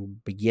can't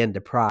even begin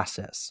to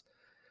process.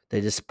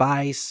 They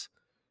despise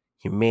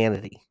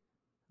humanity.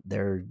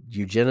 They're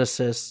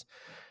eugenicists.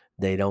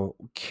 They don't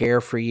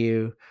care for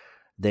you.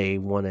 They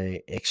want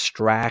to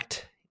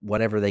extract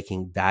whatever they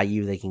can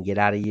get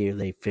out of you.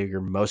 They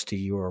figure most of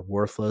you are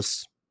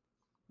worthless.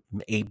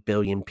 8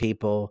 billion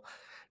people.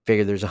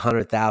 Figure there's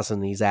 100,000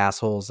 of these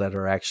assholes that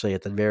are actually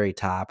at the very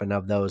top, and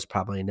of those,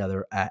 probably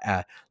another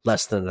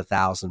less than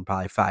 1,000,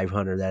 probably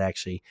 500 that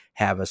actually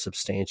have a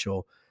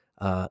substantial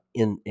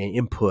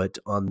input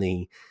on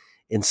the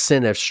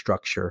incentive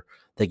structure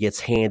that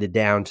gets handed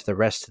down to the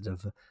rest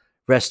of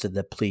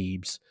the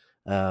plebes.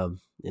 And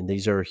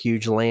these are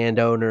huge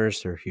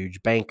landowners, they're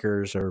huge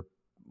bankers, or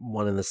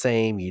one and the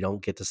same. You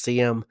don't get to see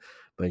them,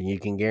 but you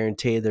can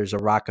guarantee there's a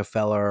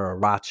Rockefeller or a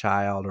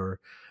Rothschild or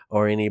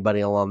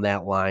anybody along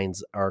that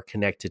lines are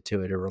connected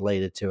to it or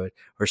related to it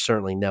or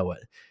certainly know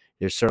it.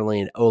 There's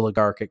certainly an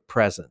oligarchic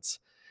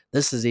presence.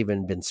 This has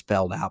even been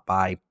spelled out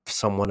by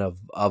someone of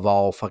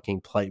all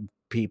fucking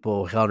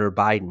people, Hunter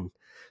Biden.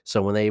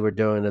 So when they were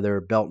doing their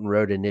Belt and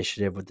Road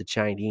Initiative with the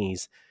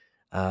Chinese,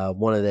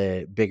 one of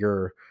the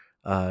bigger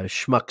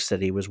schmucks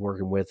that he was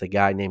working with, a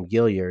guy named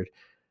Gilliard,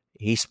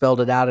 he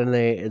spelled it out in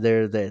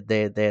there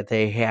that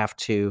they have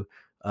to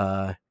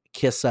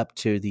kiss up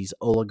to these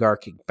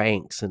oligarchic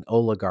banks and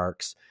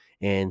oligarchs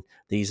and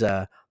these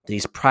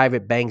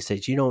private banks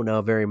that you don't know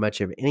very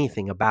much of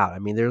anything about. I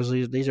mean,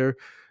 these are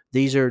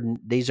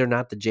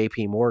not the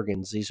JP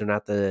Morgans, these are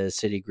not the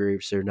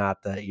Citigroups, they're not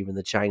even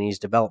the Chinese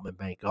Development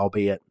Bank,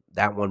 albeit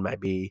that one might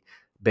be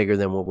bigger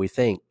than what we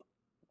think.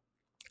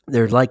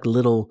 They're like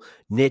little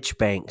niche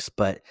banks,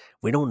 but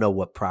we don't know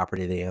what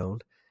property they own.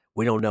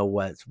 We don't know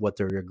what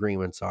their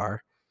agreements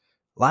are.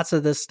 Lots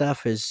of this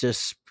stuff is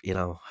just,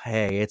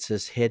 hey, it's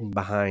just hidden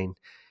behind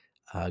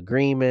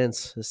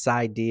agreements,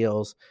 side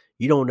deals.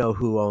 You don't know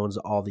who owns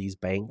all these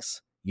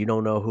banks. You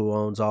don't know who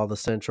owns all the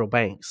central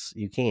banks.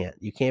 You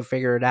can't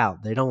figure it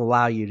out. They don't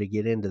allow you to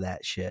get into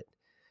that shit.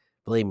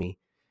 Believe me,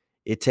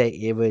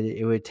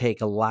 it would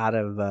take a lot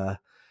of.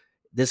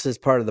 This is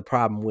part of the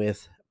problem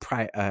with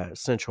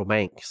central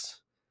banks.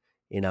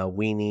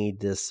 We need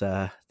this.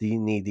 You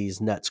need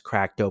these nuts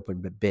cracked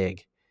open but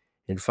big.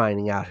 and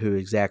finding out who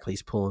exactly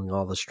is pulling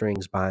all the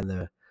strings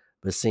behind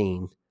the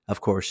scene.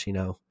 Of course,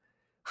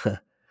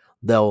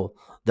 they'll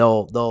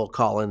they'll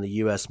call in the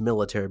U.S.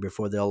 military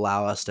before they'll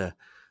allow us to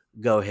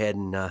go ahead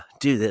and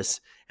do this.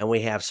 And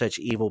we have such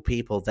evil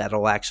people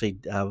that'll actually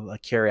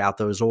carry out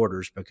those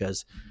orders,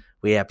 because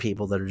we have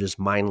people that are just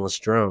mindless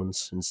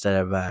drones instead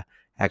of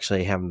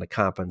actually having the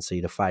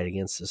competency to fight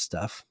against this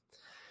stuff.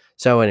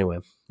 So anyway,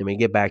 let me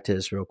get back to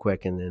this real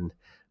quick, and then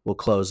we'll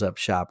close up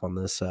shop on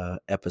this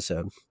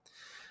episode.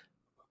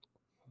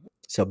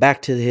 So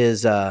back to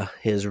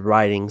his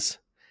writings.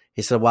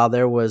 He said, while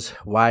there was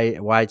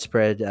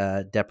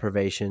widespread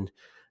deprivation,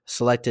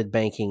 selected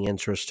banking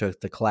interests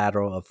took the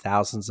collateral of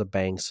thousands of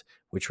banks,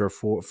 which were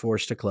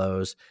forced to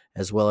close,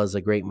 as well as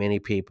a great many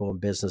people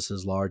and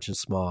businesses, large and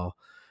small,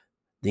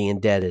 the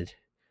indebted.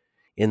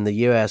 In the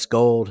U.S.,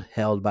 gold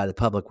held by the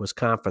public was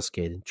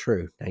confiscated.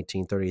 True,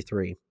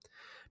 1933.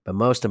 But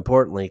most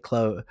importantly,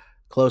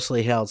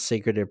 closely held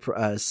secretive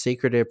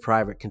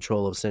private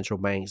control of central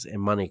banks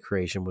and money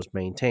creation was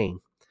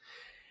maintained,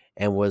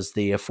 and was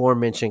the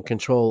aforementioned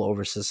control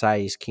over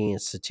society's key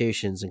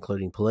institutions,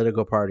 including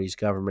political parties,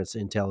 governments,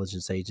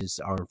 intelligence agencies,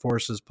 armed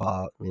forces,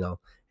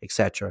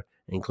 etc.,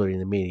 including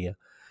the media.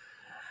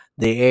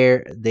 The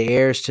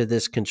heirs to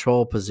this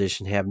control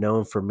position have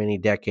known for many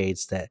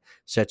decades that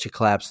such a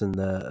collapse in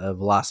the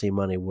velocity of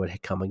money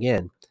would come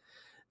again.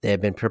 They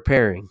have been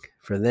preparing.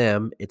 For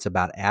them, it's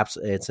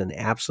an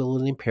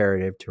absolute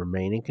imperative to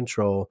remain in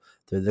control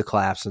through the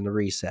collapse and the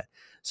reset.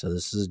 So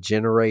this is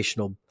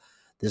generational.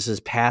 This is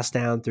passed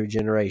down through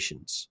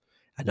generations.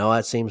 I know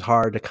that seems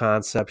hard to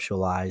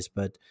conceptualize,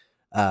 but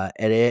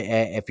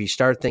if you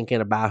start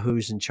thinking about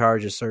who's in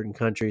charge of certain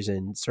countries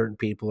and certain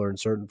people or in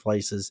certain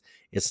places,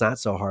 it's not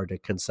so hard to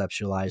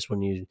conceptualize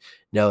when you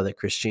know that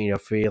Christina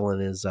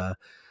Phelan is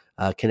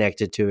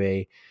connected to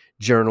a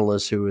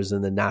journalist who was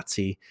in the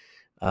Nazi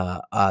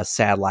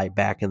satellite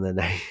back in the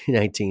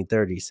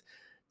 1930s.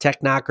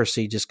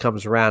 Technocracy just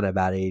comes around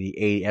about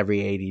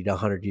every 80 to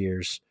 100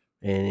 years.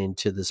 And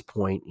into this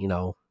point,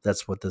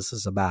 that's what this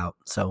is about.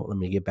 So let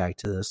me get back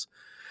to this.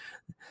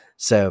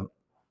 So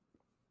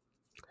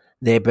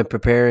they've been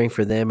preparing.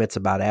 For them, it's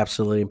about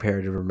absolutely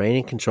imperative to remain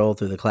in control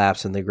through the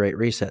collapse and the Great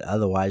Reset.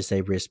 Otherwise,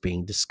 they risk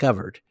being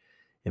discovered,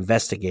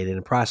 investigated,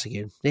 and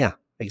prosecuted. Yeah,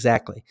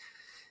 exactly.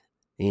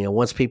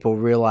 Once people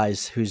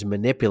realize who's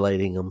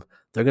manipulating them,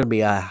 they're going to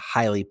be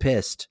highly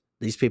pissed.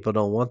 These people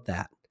don't want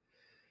that.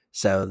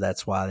 So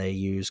that's why they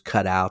use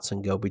cutouts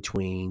and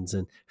go-betweens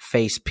and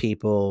face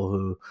people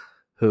who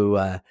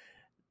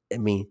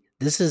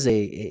this is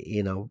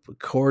a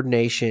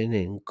coordination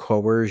and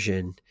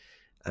coercion.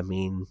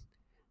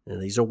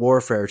 These are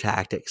warfare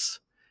tactics.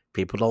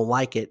 People don't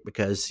like it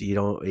because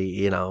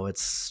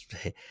it's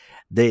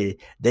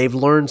they've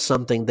learned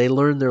something. They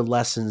learned their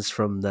lessons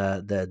from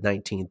the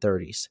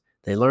 1930s.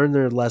 They learned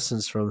their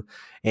lessons from,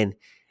 and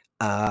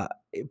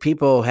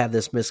people have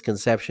this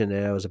misconception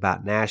that it was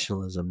about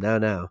nationalism.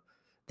 No,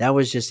 that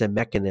was just a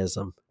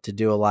mechanism to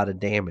do a lot of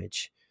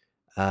damage.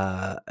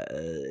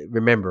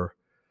 Remember,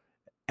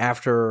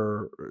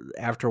 after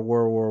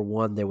World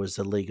War I, there was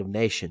the League of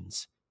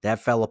Nations that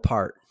fell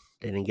apart.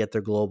 They didn't get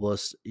their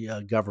globalist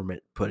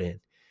government put in.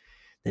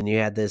 Then you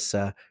had this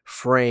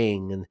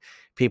fraying, and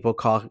people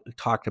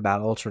talked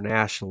about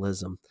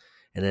ultranationalism.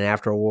 And then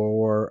after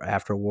World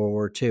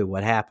War II,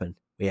 what happened?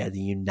 We had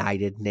the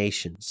United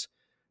Nations.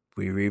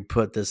 We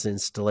put this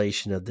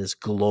installation of this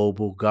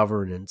global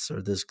governance,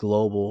 or this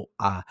global,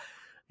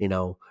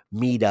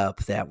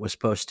 meetup that was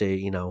supposed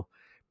to,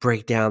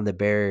 break down the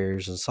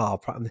barriers and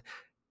solve problems.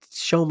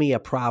 Show me a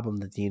problem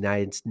that the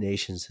United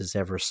Nations has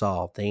ever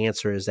solved. The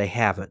answer is they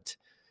haven't.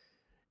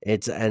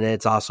 It's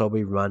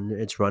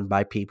run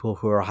by people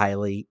who are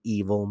highly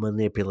evil,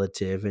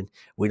 manipulative, and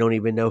we don't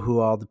even know who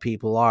all the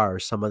people are.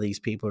 Some of these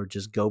people are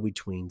just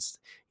go-betweens,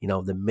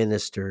 the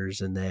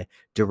ministers and the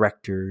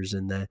directors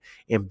and the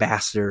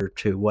ambassador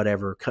to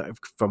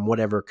from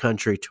whatever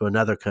country to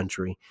another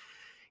country.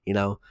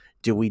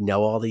 Do we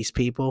know all these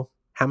people?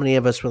 How many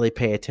of us really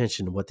pay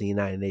attention to what the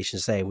United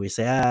Nations say? We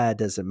say, it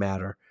doesn't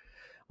matter.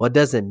 Well, it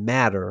doesn't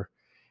matter,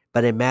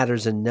 but it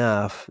matters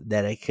enough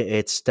that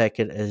it's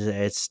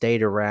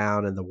stayed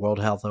around, and the World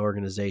Health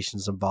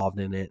Organization's involved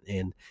in it,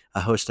 and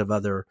a host of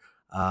other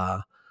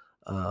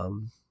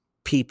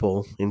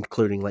people,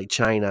 including like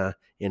China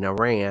and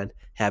Iran,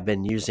 have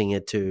been using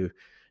it to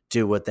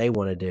do what they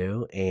want to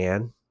do.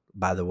 And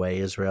by the way,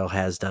 Israel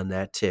has done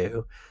that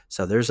too.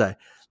 So there is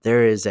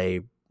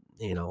a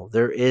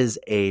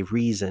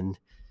reason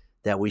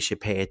that we should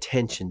pay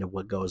attention to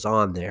what goes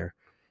on there.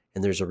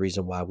 And there's a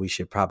reason why we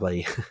should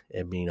probably,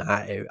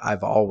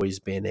 I've always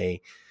been a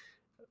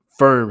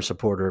firm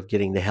supporter of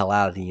getting the hell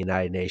out of the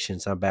United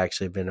Nations. I've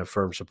actually been a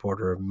firm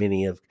supporter of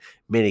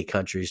many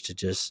countries to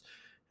just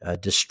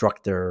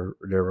destruct their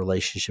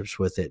relationships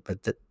with it.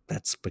 But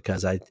that's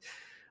because I've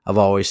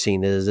always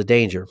seen it as a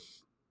danger.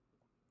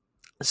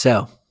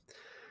 So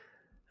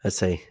let's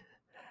say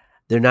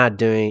they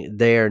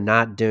are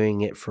not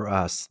doing it for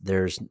us.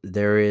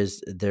 There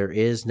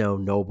is no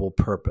noble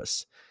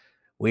purpose.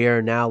 We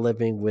are now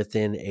living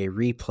within a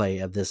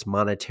replay of this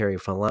monetary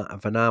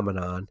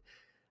phenomenon,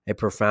 a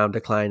profound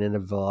decline in the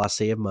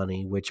velocity of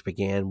money, which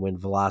began when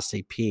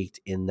velocity peaked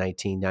in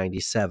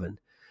 1997.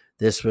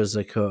 This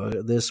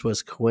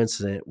was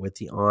coincident with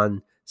the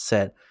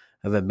onset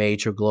of a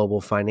major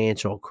global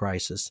financial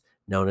crisis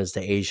known as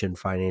the Asian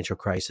financial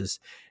crisis,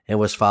 and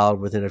was followed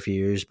within a few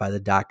years by the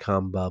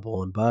dot-com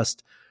bubble and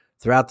bust.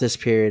 Throughout this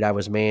period, I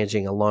was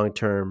managing a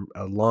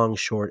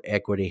long-short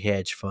equity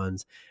hedge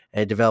funds,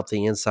 and developed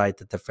the insight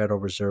that the Federal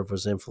Reserve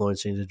was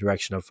influencing the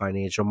direction of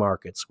financial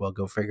markets. Well,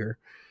 go figure.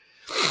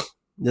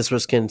 This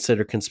was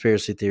considered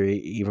conspiracy theory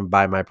even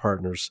by my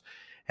partners.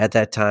 At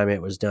that time,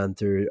 it was done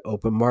through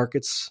open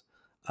markets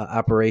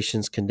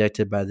operations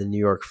conducted by the New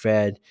York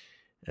Fed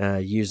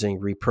using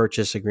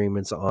repurchase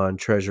agreements on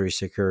Treasury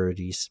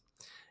securities.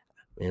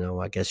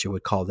 I guess you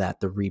would call that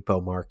the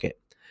repo market.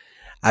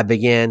 I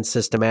began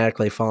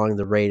systematically following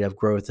the rate of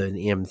growth in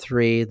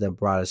M3, the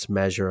broadest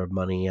measure of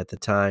money at the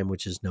time,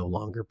 which is no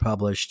longer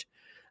published.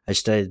 I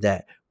studied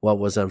that what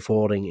was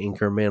unfolding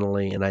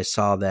incrementally, and I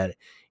saw that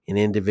in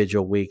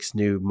individual weeks,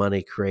 new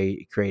money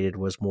created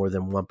was more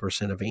than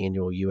 1% of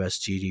annual U.S.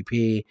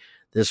 GDP.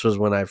 This was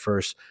when it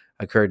first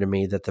occurred to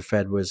me that the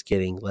Fed was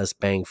getting less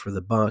bang for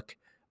the buck,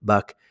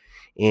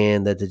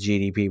 and that the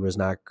GDP was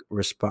not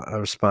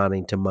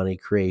responding to money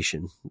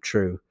creation.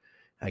 True.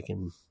 I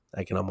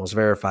can almost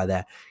verify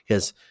that,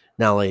 because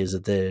not only is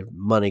it the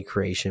money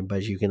creation,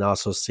 but you can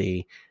also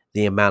see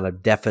the amount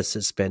of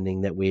deficit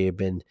spending that we have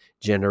been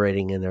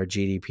generating in our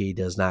GDP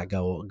does not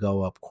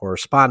go up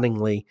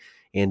correspondingly.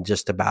 And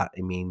just about,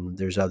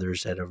 there's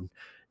others that have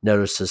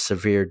noticed a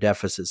severe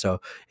deficit.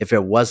 So if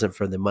it wasn't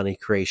for the money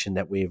creation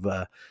that we've,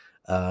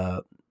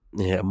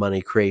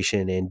 money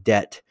creation and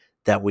debt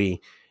that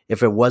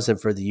if it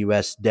wasn't for the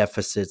U.S.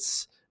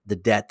 deficits, the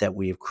debt that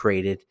we've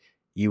created,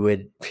 we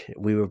would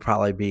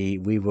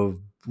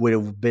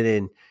have been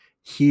in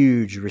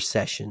huge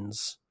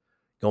recessions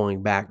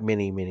going back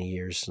many, many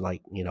years,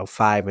 like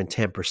 5 and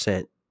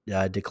 10%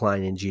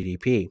 decline in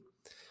GDP.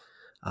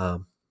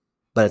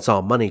 But it's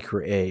all money,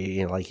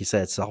 like you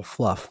said, it's all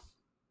fluff.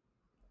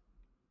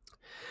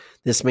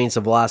 This means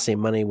the velocity of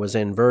money was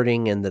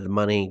inverting, and that the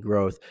money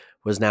growth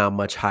was now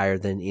much higher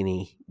than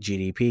any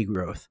GDP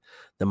growth.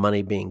 The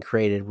money being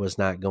created was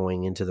not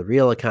going into the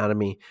real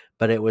economy,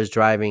 but it was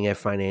driving a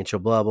financial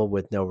bubble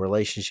with no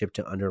relationship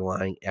to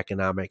underlying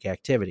economic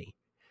activity.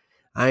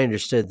 I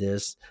understood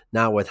this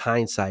not with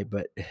hindsight,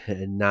 but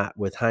in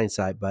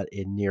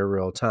near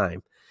real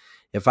time.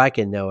 If I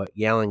can know it,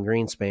 Galen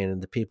Greenspan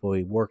and the people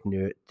he worked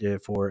knew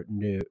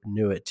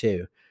it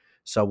too.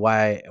 So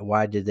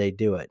why did they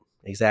do it?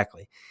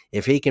 Exactly.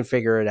 If he can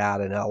figure it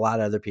out, and a lot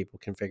of other people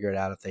can figure it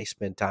out if they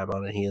spend time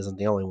on it, he isn't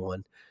the only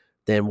one,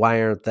 then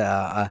why aren't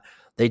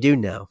they do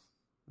know?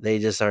 They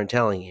just aren't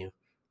telling you.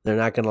 They're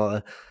not going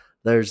to.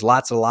 There's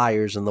lots of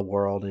liars in the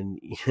world, and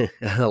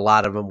a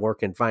lot of them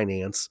work in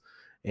finance,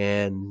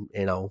 and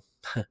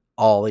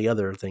all the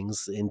other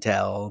things,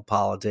 intel,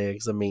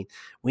 politics.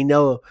 We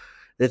know.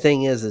 The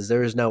thing is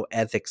there is no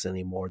ethics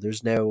anymore.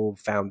 There's no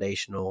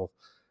foundational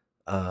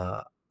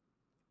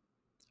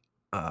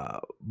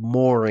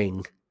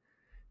mooring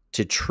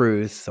to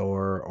truth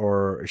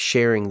or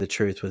sharing the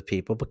truth with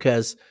people,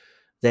 because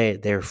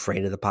they're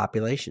afraid of the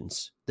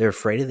populations. They're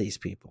afraid of these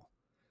people.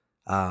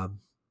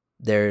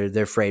 They're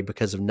afraid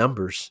because of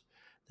numbers.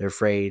 They're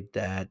afraid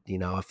that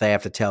if they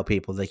have to tell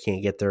people they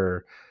can't get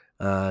their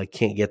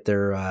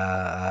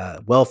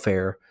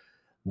welfare,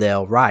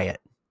 they'll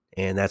riot,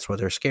 and that's what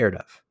they're scared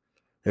of.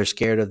 They're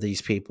scared of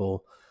these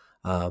people.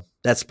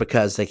 That's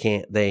because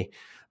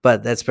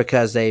that's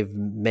because they've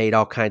made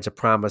all kinds of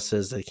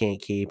promises they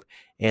can't keep,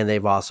 and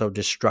they've also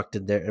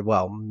destructed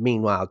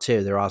meanwhile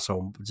too, they're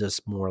also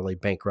just morally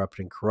bankrupt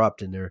and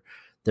corrupt, and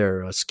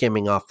they're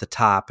skimming off the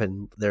top,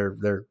 and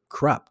they're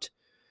corrupt,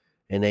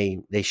 and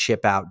they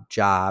ship out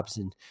jobs,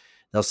 and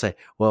they'll say,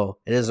 well,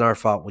 it isn't our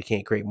fault we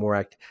can't create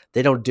more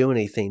They don't do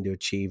anything to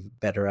achieve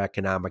better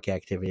economic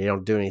activity. They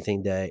don't do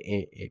anything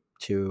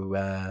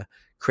to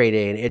create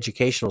an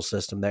educational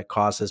system that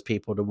causes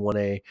people to want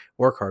to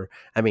work harder.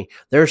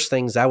 There's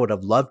things I would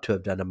have loved to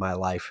have done in my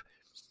life.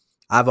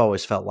 I've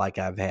always felt like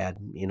I've had,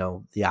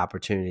 the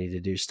opportunity to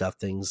do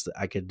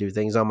I could do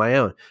things on my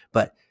own,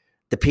 but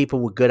the people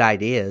with good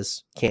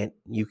ideas can't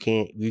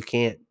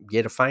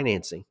get a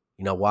financing.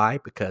 You know why?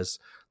 Because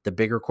the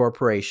bigger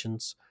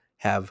corporations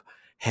have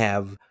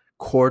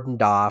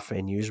cordoned off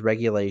and used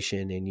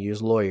regulation and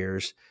used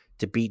lawyers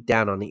to beat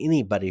down on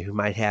anybody who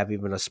might have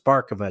even a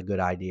spark of a good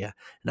idea.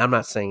 And I'm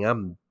not saying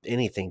I'm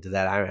anything to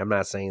that. I'm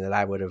not saying that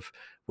I would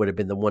have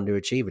been the one to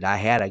achieve it. I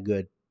had a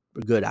good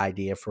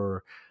idea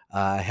for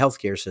a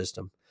healthcare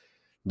system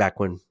back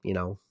when,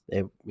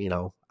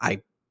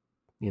 I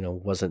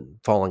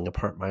wasn't falling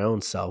apart my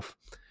own self.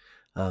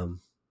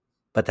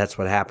 But that's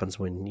what happens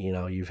when,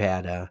 you've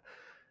had,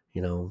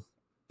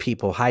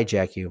 people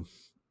hijack you.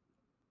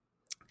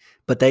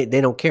 But they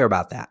don't care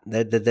about that.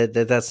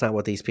 That's not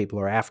what these people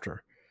are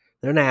after.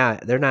 They're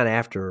not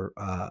after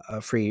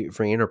a free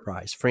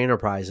enterprise. Free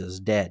enterprise is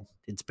dead.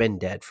 It's been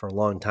dead for a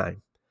long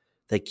time.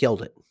 They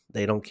killed it.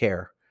 They don't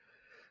care.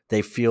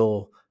 They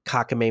feel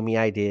cockamamie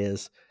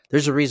ideas.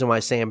 There's a reason why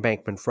Sam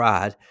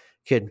Bankman-Fried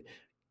could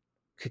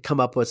come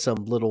up with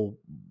some little,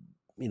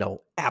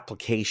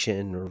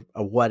 application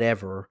or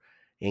whatever,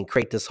 and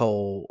create this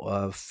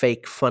whole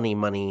fake funny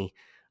money,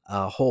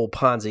 whole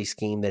Ponzi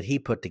scheme that he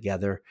put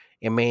together,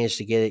 and managed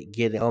to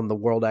get on the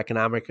World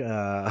Economic.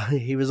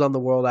 He was on the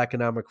World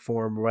Economic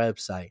Forum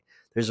website.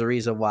 There's a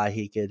reason why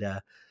he could.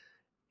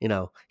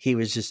 He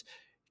was just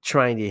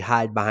trying to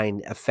hide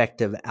behind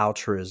effective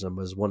altruism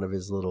was one of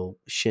his little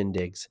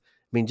shindigs.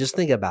 I mean, just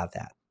think about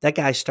that. That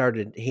guy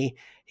started, he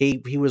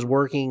was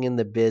working in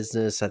the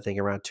business, I think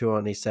around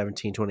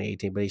 2017,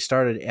 2018, but he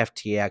started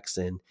FTX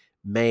in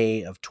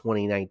May of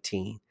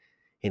 2019.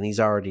 And he's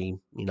already,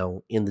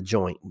 in the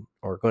joint,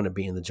 or going to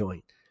be in the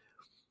joint,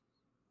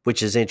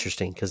 which is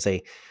interesting because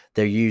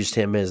they're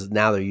using him as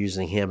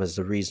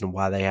the reason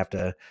why they have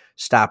to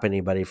stop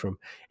anybody from.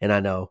 And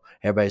I know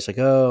everybody's like,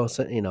 oh,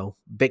 so,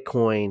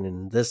 Bitcoin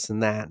and this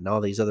and that and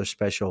all these other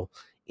special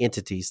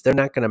entities, they're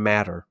not going to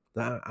matter.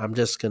 I'm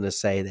just going to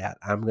say that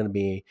I'm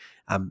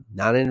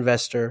not an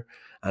investor.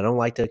 I don't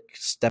like to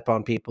step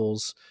on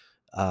people's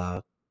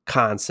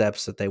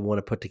concepts that they want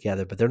to put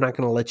together, but they're not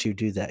going to let you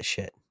do that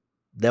shit.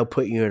 They'll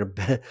put you in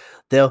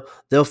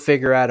they'll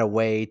figure out a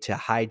way to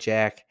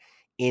hijack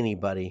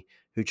anybody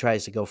who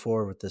tries to go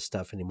forward with this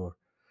stuff anymore.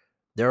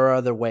 There are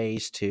other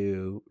ways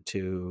to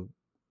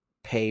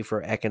pay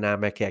for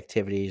economic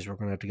activities. We're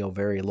going to have to go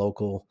very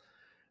local.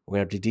 We're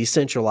going to have to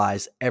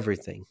decentralize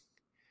everything.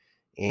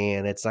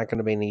 And it's not going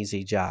to be an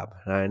easy job.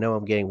 And I know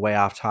I'm getting way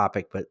off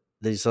topic, but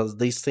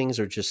these things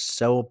are just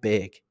so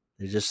big.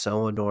 They're just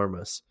so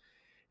enormous.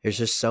 There's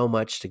just so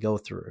much to go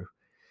through.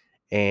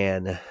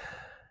 And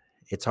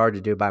it's hard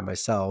to do by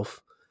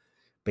myself.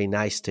 Be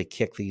nice to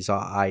kick these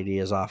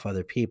ideas off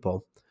other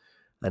people.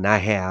 And I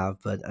have,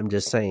 but I'm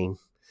just saying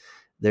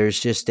there's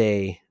just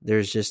a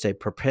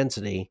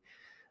propensity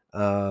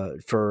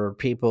for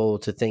people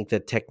to think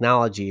that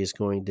technology is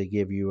going to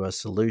give you a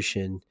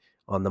solution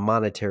on the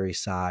monetary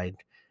side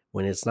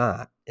when it's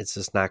not. It's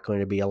just not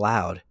going to be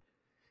allowed.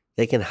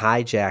 They can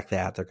hijack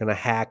that. They're going to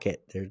hack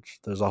it.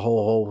 There's a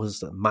whole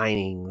host of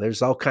mining.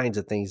 There's all kinds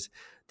of things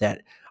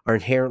that are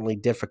inherently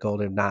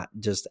difficult and not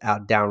just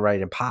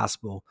downright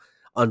impossible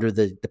under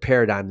the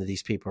paradigm that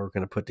these people are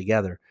going to put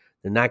together.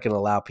 They're not going to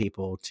allow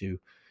people to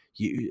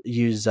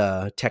use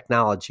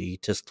technology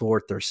to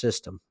thwart their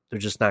system. They're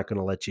just not going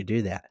to let you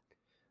do that.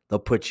 They'll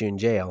put you in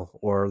jail,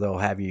 or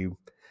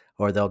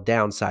they'll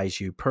downsize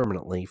you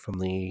permanently from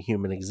the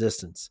human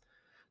existence.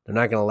 They're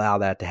not going to allow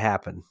that to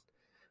happen.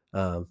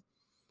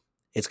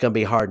 It's going to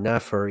be hard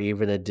enough for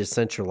even a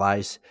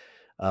decentralized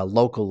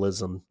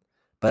localism,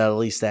 but at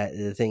least that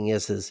the thing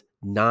is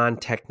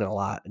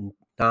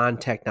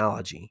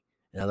non-technology.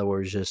 In other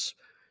words, just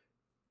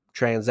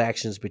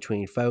transactions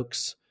between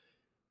folks.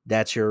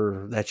 That's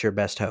your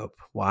best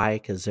hope. Why?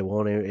 Because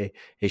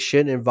it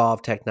shouldn't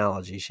involve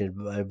technology. It should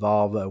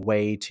involve a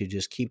way to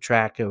just keep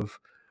track of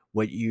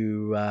what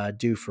you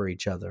do for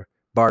each other.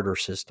 Barter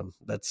system.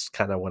 That's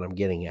kind of what I'm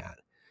getting at.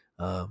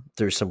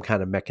 There's some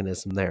kind of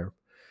mechanism there,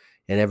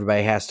 and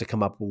everybody has to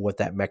come up with what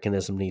that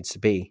mechanism needs to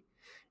be.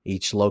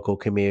 Each local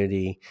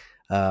community,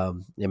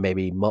 and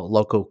maybe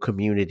local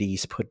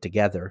communities put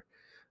together.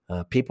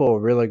 People are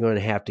really going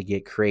to have to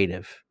get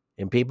creative,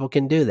 and people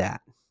can do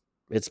that.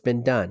 It's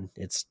been done.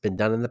 It's been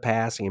done in the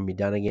past and can be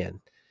done again.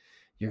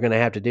 You're going to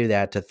have to do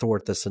that to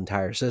thwart this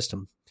entire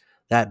system.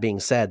 That being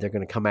said, they're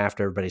going to come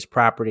after everybody's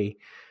property,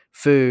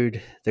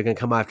 food. They're going to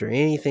come after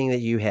anything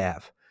that you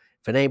have.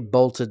 If it ain't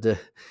bolted to,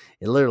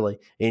 literally,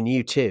 in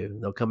you too,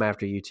 they'll come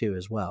after you too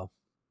as well.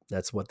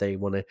 That's what they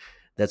want to.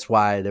 That's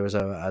why there's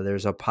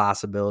a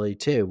possibility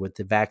too with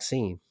the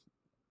vaccine.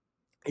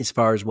 As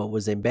far as what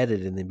was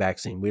embedded in the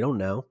vaccine, we don't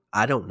know.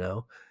 I don't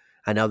know.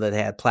 I know that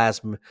they had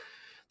plasma.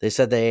 They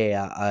said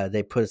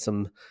they put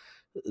some.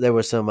 There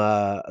was some.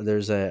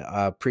 There's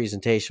a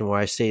presentation where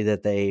I see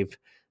that they've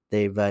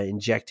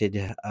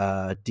injected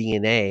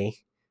DNA.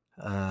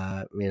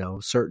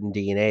 Certain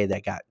DNA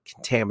that got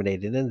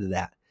contaminated into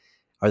that.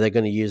 Are they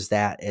going to use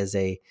that as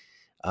a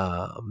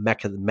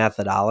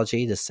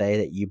methodology to say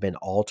that you've been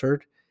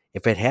altered?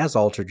 If it has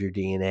altered your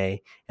DNA,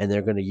 and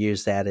they're going to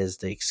use that as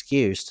the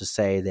excuse to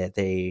say that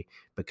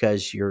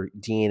because your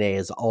DNA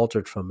is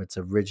altered from its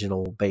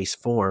original base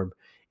form,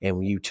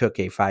 and you took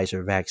a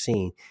Pfizer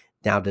vaccine,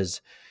 now has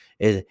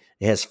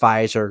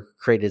Pfizer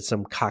created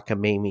some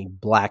cockamamie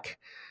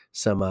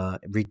some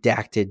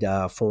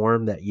redacted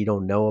form that you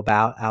don't know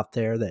about out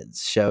there that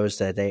shows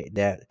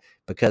that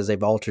because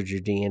they've altered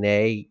your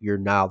DNA, you're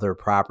now their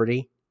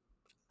property?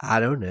 I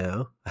don't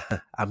know.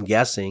 I'm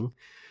guessing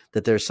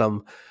that there's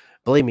some.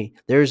 Believe me,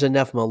 there's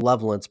enough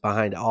malevolence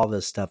behind all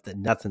this stuff that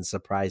nothing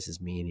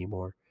surprises me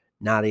anymore.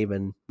 Not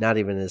even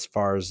as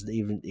far as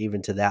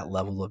even to that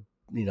level of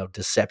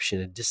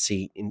deception and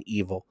deceit and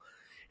evil.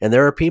 And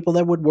there are people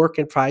that would work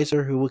at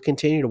Pfizer who will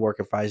continue to work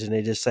at Pfizer, and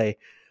they just say,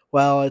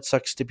 "Well, it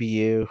sucks to be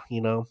you.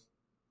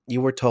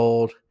 You were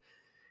told,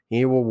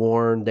 you were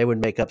warned." They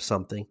would make up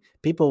something.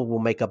 People will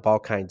make up all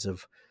kinds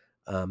of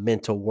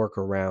mental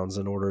workarounds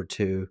in order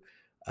to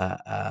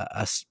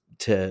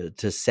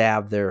to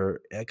salve their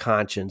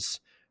conscience,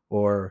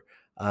 or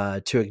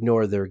to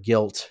ignore their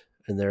guilt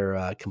and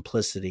their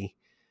complicity.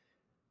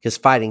 Because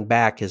fighting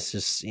back is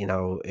just,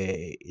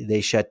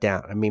 they shut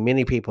down. I mean,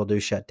 many people do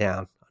shut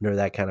down under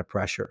that kind of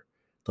pressure.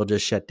 They'll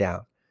just shut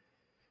down.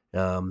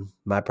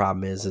 My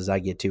problem is I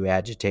get too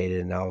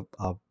agitated, and I'll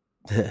I'll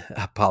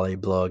probably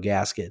blow a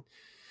gasket.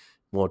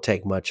 Won't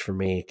take much for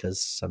me,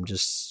 because I'm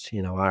just, I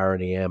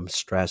already am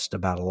stressed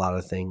about a lot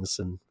of things,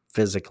 and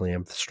physically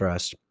I'm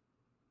stressed.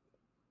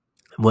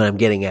 What I'm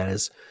getting at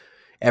is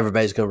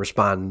everybody's going to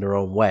respond in their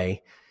own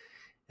way.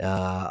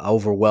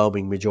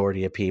 Overwhelming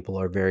majority of people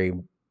are very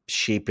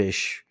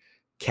sheepish,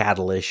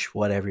 cattleish,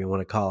 whatever you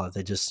want to call it.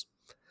 They just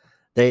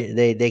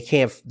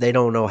they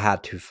don't know how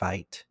to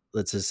fight.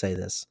 Let's just say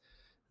this.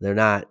 They're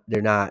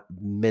not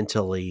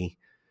mentally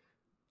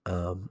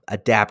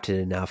adapted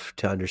enough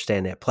to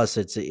understand that. Plus,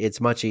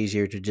 it's much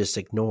easier to just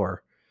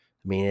ignore.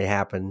 I mean, it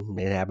happened.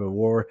 It happened.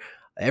 War.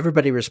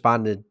 Everybody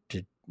responded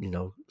to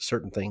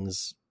certain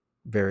things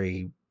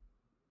very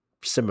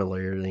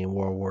similarly in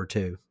World War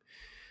II.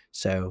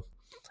 So,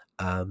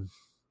 um,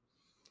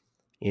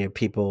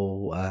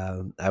 people.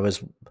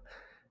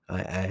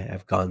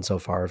 I've gone so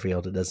far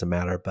afield it doesn't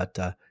matter, but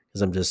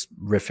because I'm just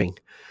riffing.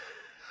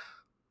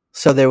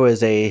 So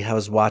I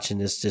was watching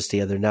this just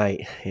the other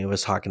night. It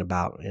was talking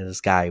about,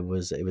 this guy it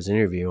was an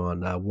interview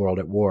on World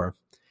at War.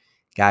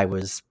 Guy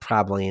was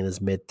probably in his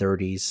mid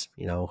 30s.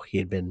 He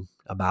had been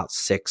about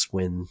 6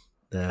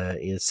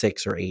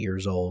 or 8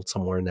 years old,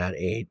 somewhere in that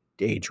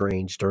age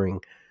range during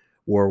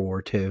World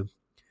War II.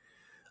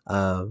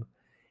 And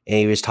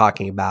he was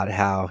talking about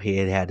how he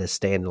had to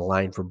stand in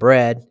line for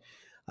bread.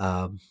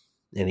 And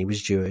he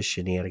was Jewish,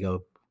 and he had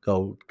to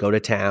go to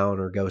town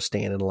or go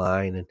stand in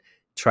line and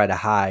try to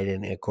hide.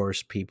 And of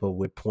course, people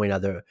would point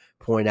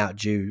out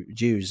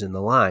Jews in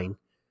the line,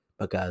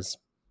 because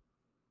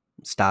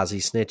Stasi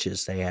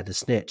snitches. They had to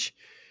snitch.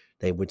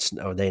 They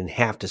didn't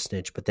have to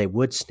snitch, but they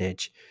would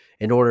snitch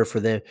in order for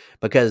them,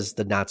 because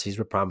the Nazis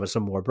would promise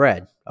them more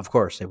bread. Of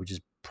course, they would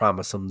just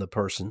promise them the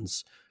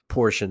person's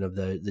portion of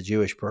the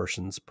Jewish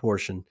person's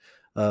portion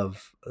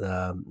of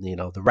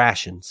the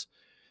rations.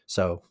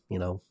 So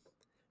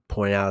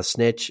point out a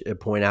snitch,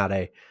 point out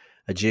a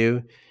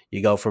Jew,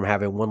 you go from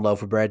having one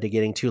loaf of bread to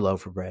getting 2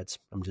 loaf of breads.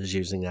 I'm just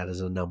using that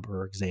as a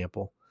number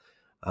example.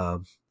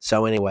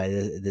 So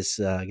anyway, this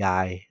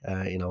guy,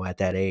 at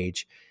that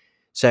age,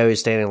 so he's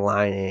standing in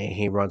line, and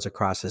he runs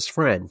across his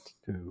friend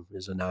who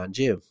is a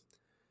non-Jew.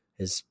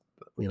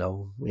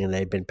 And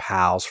they've been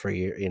pals for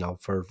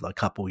for a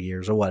couple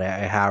years or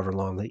whatever, however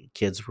long the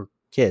kids were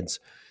kids.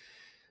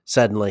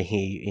 Suddenly,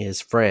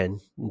 his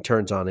friend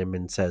turns on him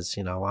and says,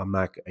 I'm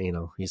not,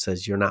 he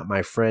says, "You're not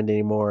my friend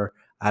anymore.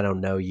 I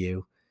don't know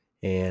you."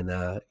 And,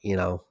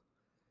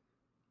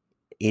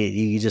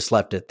 you just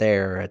left it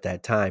there at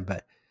that time.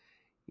 But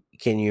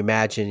can you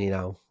imagine,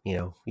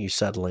 you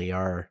suddenly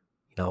are,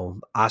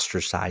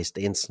 ostracized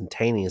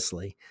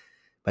instantaneously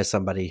by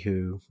somebody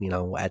who,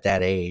 at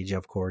that age,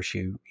 of course,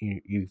 you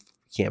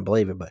can't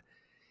believe it. But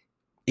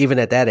even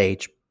at that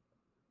age,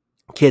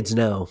 kids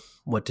know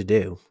what to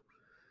do.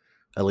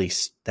 At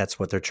least that's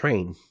what they're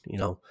trained,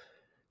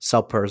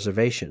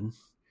 self-preservation.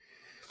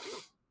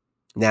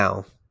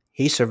 Now,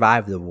 he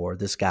survived the war.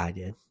 This guy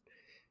did.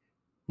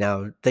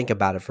 Now, think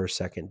about it for a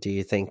second. Do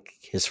you think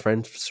his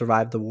friend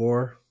survived the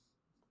war?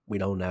 We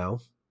don't know.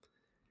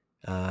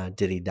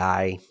 Did he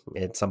die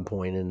at some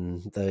point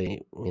in the,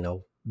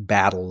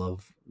 battle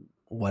of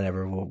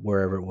whatever,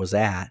 wherever it was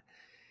at?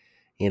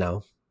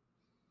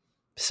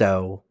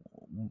 So,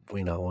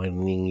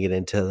 when you get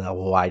into the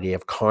whole idea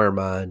of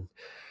karma and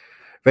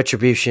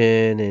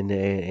retribution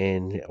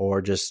and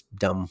or just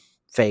dumb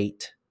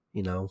fate,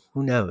 who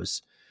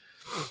knows?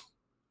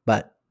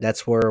 But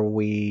that's where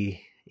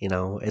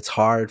it's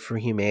hard for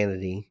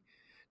humanity.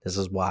 This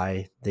is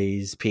why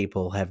these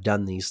people have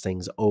done these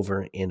things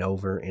over and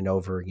over and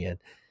over again.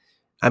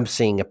 I'm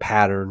seeing a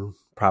pattern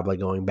probably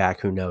going back,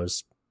 who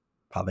knows,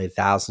 probably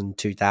 1,000,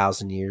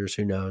 2,000 years,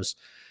 who knows,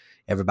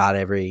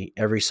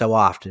 every so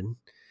often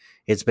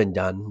it's been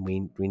done.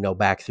 We know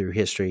back through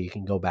history, you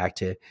can go back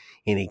to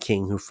any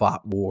king who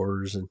fought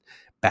wars and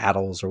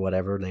battles or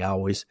whatever. They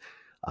always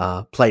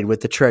played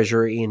with the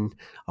treasury and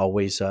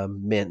always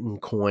mint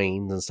and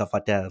coins and stuff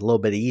like that. A little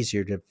bit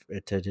easier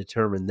to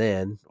determine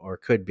then, or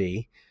could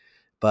be,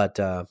 but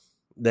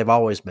they've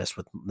always messed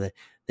with.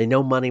 They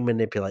know money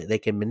manipulate. They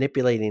can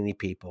manipulate any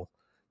people.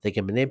 They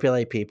can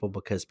manipulate people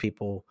because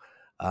people,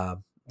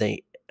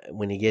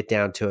 when you get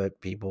down to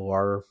it, people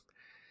are,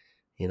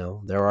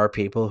 there are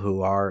people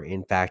who are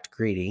in fact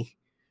greedy,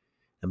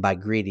 and by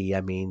greedy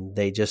I mean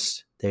they're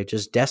just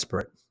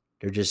desperate.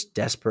 They're just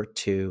desperate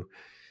to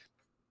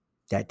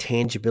that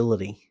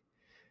tangibility.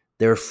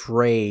 They're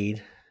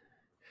afraid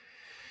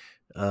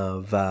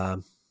of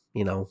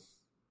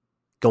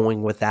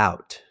going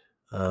without.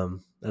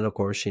 And of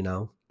course,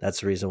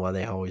 that's the reason why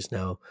they always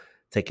know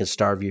they can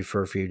starve you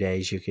for a few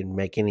days. You can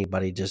make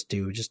anybody just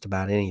do just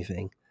about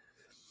anything.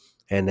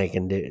 And they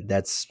can do,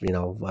 that's,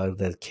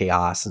 the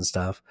chaos and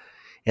stuff.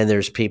 And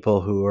there's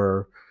people who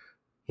are,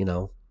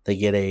 they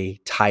get a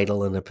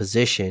title and a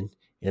position,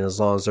 and as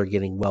long as they're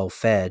getting well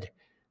fed,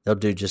 they'll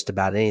do just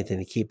about anything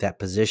to keep that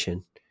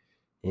position,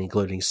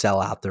 including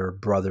sell out their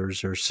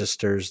brothers or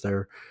sisters,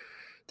 their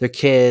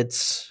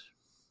kids.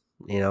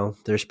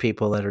 There's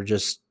people that are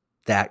just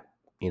that,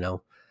 you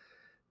know,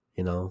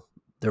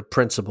 their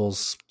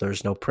principles.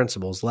 There's no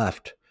principles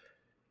left.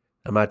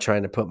 I'm not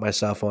trying to put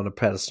myself on a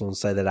pedestal and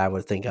say that I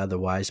would think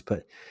otherwise,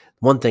 but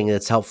one thing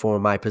that's helpful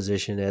in my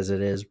position as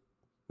it is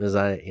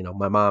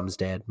my mom's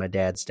dead, my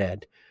dad's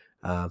dead,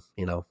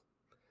 no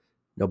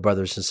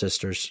brothers and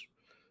sisters.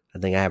 I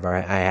think I have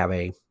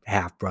a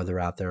half brother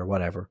out there or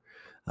whatever.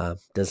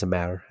 Doesn't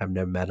matter. I've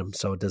never met him,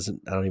 so I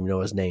don't even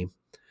know his name.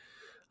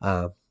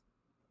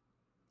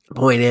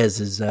 Point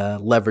is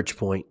leverage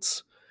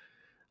points.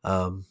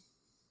 And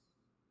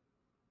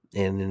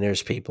then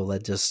there's people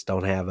that just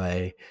don't have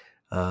they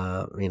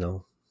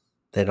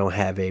don't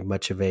have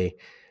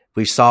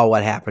we saw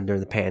what happened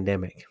during the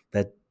pandemic.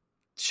 That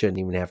shouldn't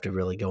even have to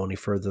really go any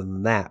further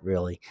than that,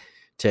 really,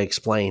 to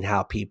explain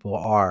how people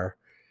are.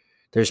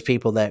 There's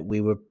people that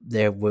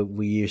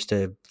we used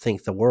to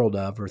think the world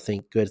of or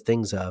think good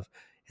things of,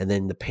 and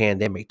then the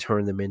pandemic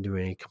turned them into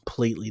a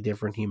completely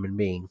different human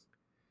being.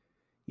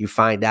 You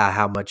find out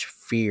how much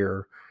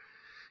fear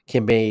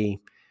can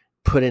be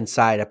put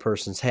inside a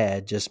person's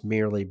head just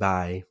merely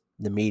by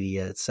the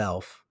media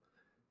itself.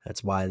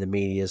 That's why the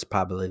media is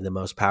probably the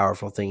most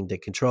powerful thing to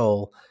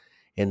control,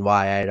 and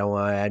why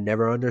I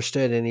never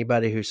understood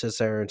anybody who sits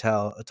there and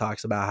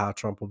talks about how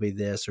Trump will be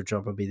this or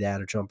Trump will be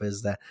that or Trump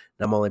is that.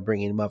 And I'm only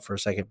bringing him up for a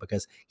second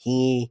because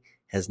he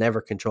has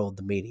never controlled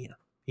the media.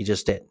 He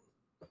just didn't.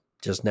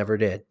 Just never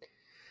did.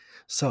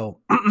 So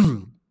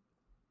if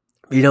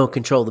you don't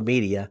control the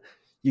media,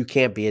 you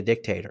can't be a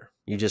dictator.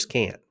 You just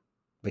can't,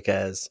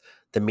 because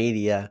the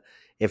media,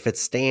 if it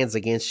stands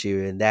against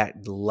you in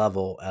that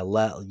level,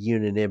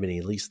 unanimity,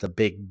 at least the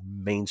big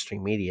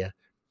mainstream media,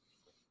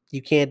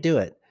 you can't do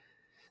it.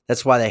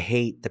 That's why they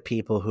hate the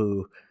people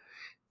who,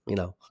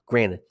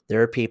 granted,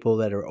 there are people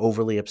that are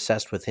overly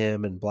obsessed with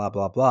him and blah,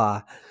 blah,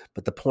 blah.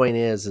 But the point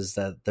is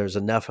that there's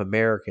enough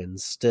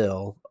Americans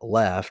still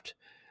left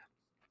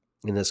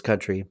in this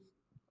country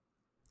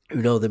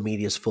who know the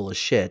media is full of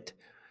shit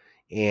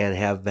and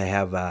have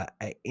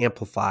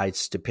amplified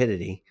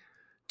stupidity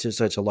to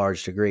such a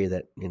large degree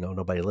that,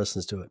 nobody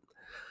listens to it.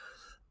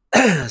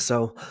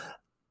 So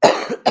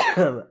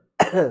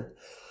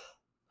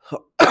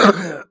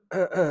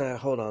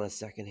hold on a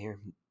second here.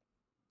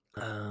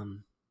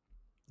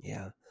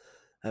 Yeah,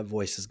 that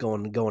voice is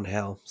going to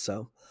hell.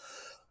 So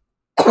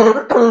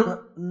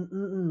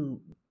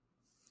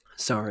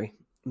sorry,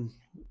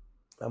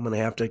 I'm gonna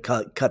have to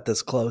cut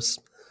this close.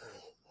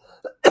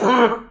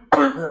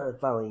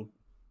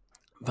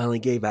 finally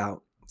gave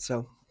out.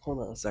 So hold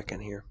on a second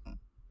here.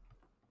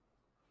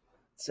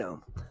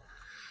 So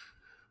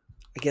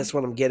I guess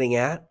what I'm getting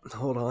at.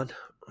 Hold on.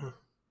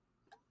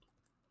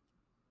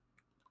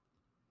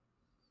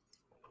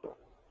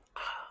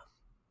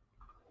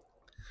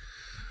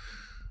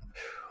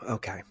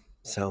 Okay,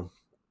 so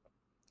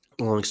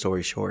long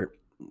story short,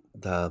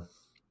 we're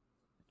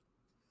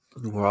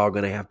all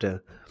going to have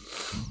to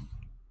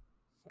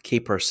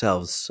keep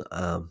ourselves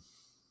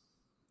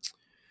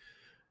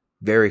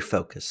very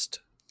focused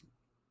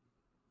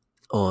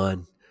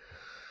on.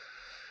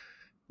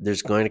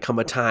 There's going to come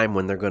a time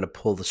when they're going to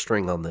pull the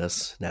string on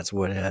this. That's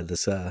what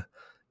this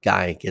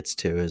guy gets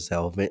to, is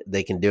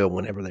they can do it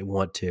whenever they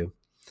want to.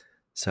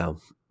 So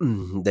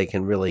they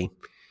can really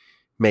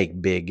make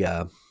big.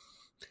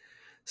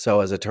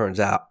 So as it turns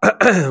out,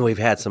 we've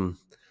had some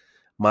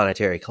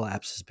monetary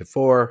collapses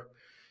before,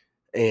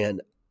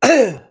 and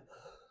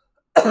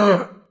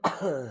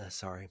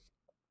sorry.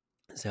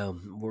 So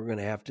we're going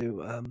to have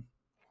to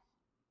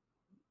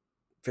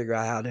figure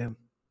out how to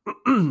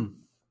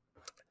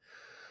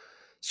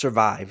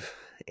survive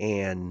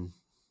and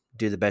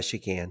do the best you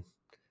can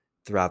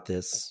throughout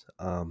this.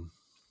 I'll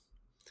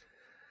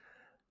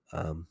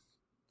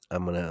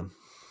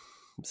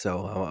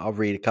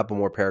read a couple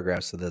more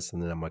paragraphs of this,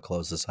 and then I'm going to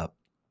close this up.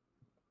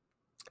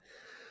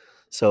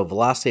 So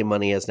velocity of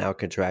money has now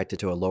contracted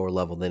to a lower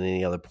level than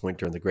any other point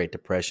during the Great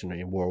Depression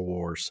and World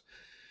Wars.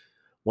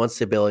 Once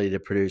the ability to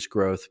produce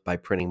growth by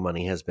printing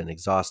money has been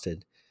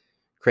exhausted,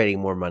 creating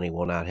more money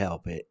will not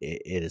help. It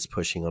is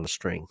pushing on a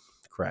string.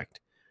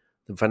 Correct.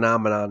 The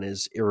phenomenon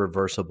is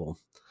irreversible.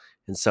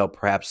 And so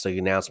perhaps the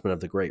announcement of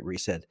the Great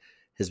Reset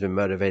has been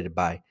motivated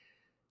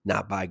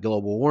not by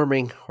global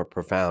warming or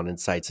profound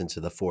insights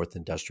into the Fourth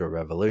Industrial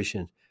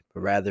Revolution,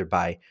 but rather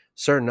by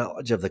certain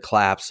knowledge of the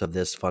collapse of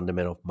this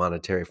fundamental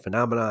monetary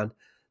phenomenon,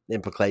 the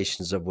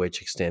implications of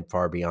which extend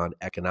far beyond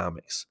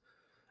economics.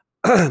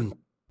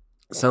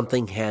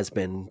 Something has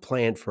been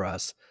planned for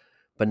us,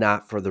 but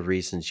not for the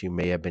reasons you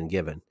may have been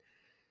given.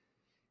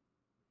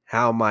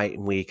 How might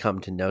we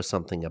come to know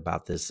something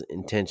about this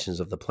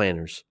intentions of the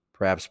planners?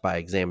 Perhaps by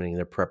examining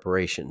their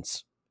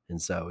preparations. And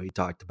so he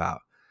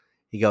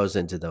goes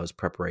into those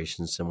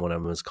preparations, and one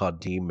of them is called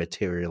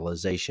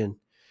dematerialization.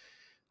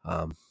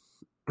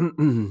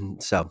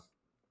 So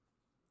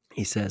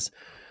he says,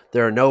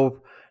 there are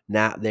no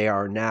Now there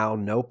are now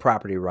no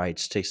property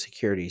rights to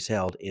securities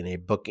held in a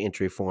book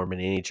entry form in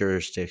any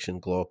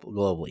jurisdiction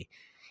globally.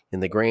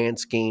 In the grand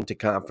scheme to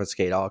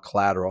confiscate all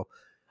collateral,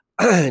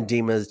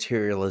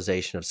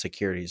 dematerialization of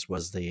securities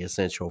was the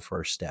essential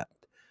first step.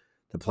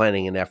 The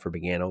planning and effort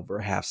began over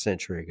a half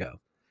century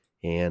ago.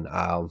 And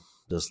I'll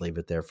just leave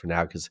it there for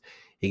now because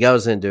he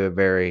goes into a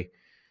very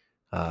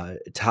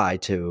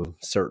tied to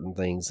certain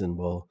things, and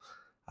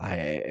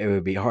it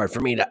would be hard for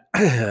me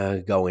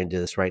to go into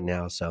this right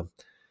now. So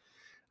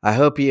I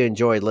hope you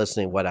enjoyed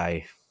listening what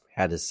I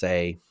had to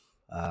say.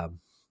 I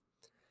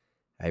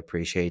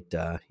appreciate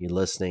you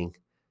listening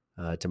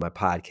to my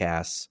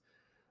podcasts.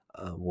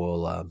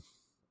 We'll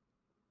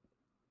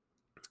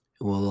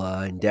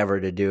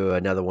endeavor to do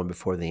another one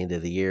before the end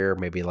of the year,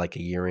 maybe like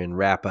a year-end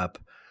wrap-up.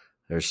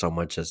 There's so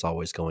much that's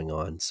always going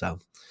on. So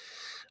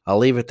I'll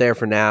leave it there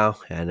for now,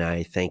 and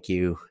I thank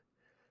you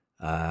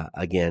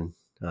again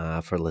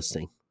for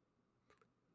listening.